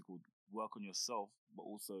to what's it called? Work on yourself, but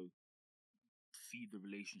also feed the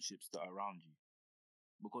relationships that are around you.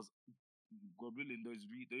 Because God willing, those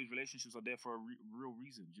relationships are there for a real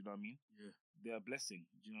reason. Do you know what I mean? Yeah, they're a blessing.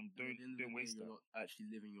 Do you know? Don't waste that. You're not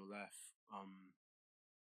actually living your life.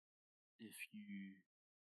 If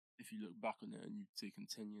you look back on it and you've taken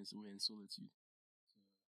 10 years away in solitude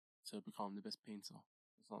to become the best painter or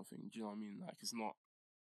something, do you know what I mean? Like it's not.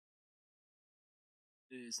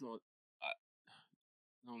 I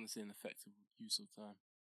don't want to say an effective use of time.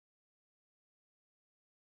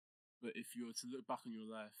 But if you were to look back on your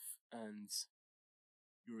life and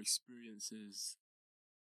your experiences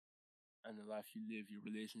and the life you live, your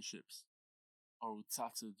relationships are all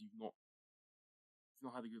tattered, you've not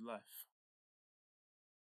had a good life,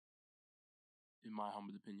 in my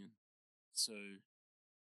humble opinion. So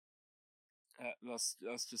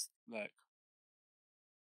that's just like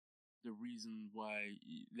the reason why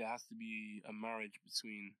there has to be a marriage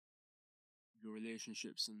between your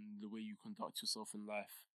relationships and the way you conduct yourself in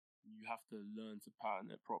life. You have to learn to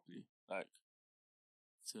pattern it properly, like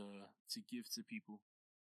to give to people,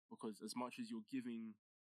 because as much as you're giving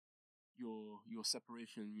your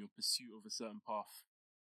separation, your pursuit of a certain path,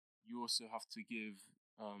 you also have to give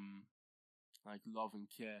like love and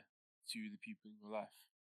care to the people in your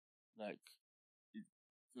life. Like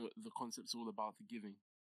the concept's all about the giving.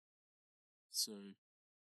 So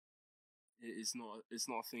it's not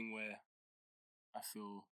a thing where I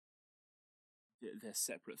feel they're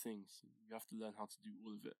separate things. You have to learn how to do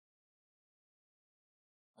all of it,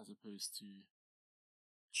 as opposed to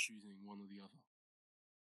choosing one or the other.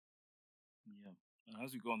 Yeah, and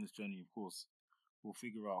as we go on this journey, of course, we'll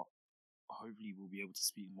figure out. Hopefully, we'll be able to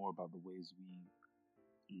speak more about the ways we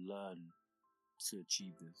learn to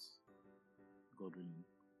achieve this. God willing.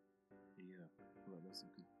 But yeah, well, that's a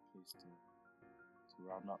good place to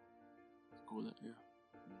round up. Call it, yeah.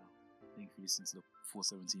 Thank you for listening to the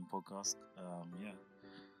 417 podcast. Yeah.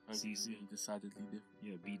 See you soon. Decidedly different.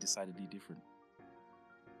 Yeah, be decidedly different.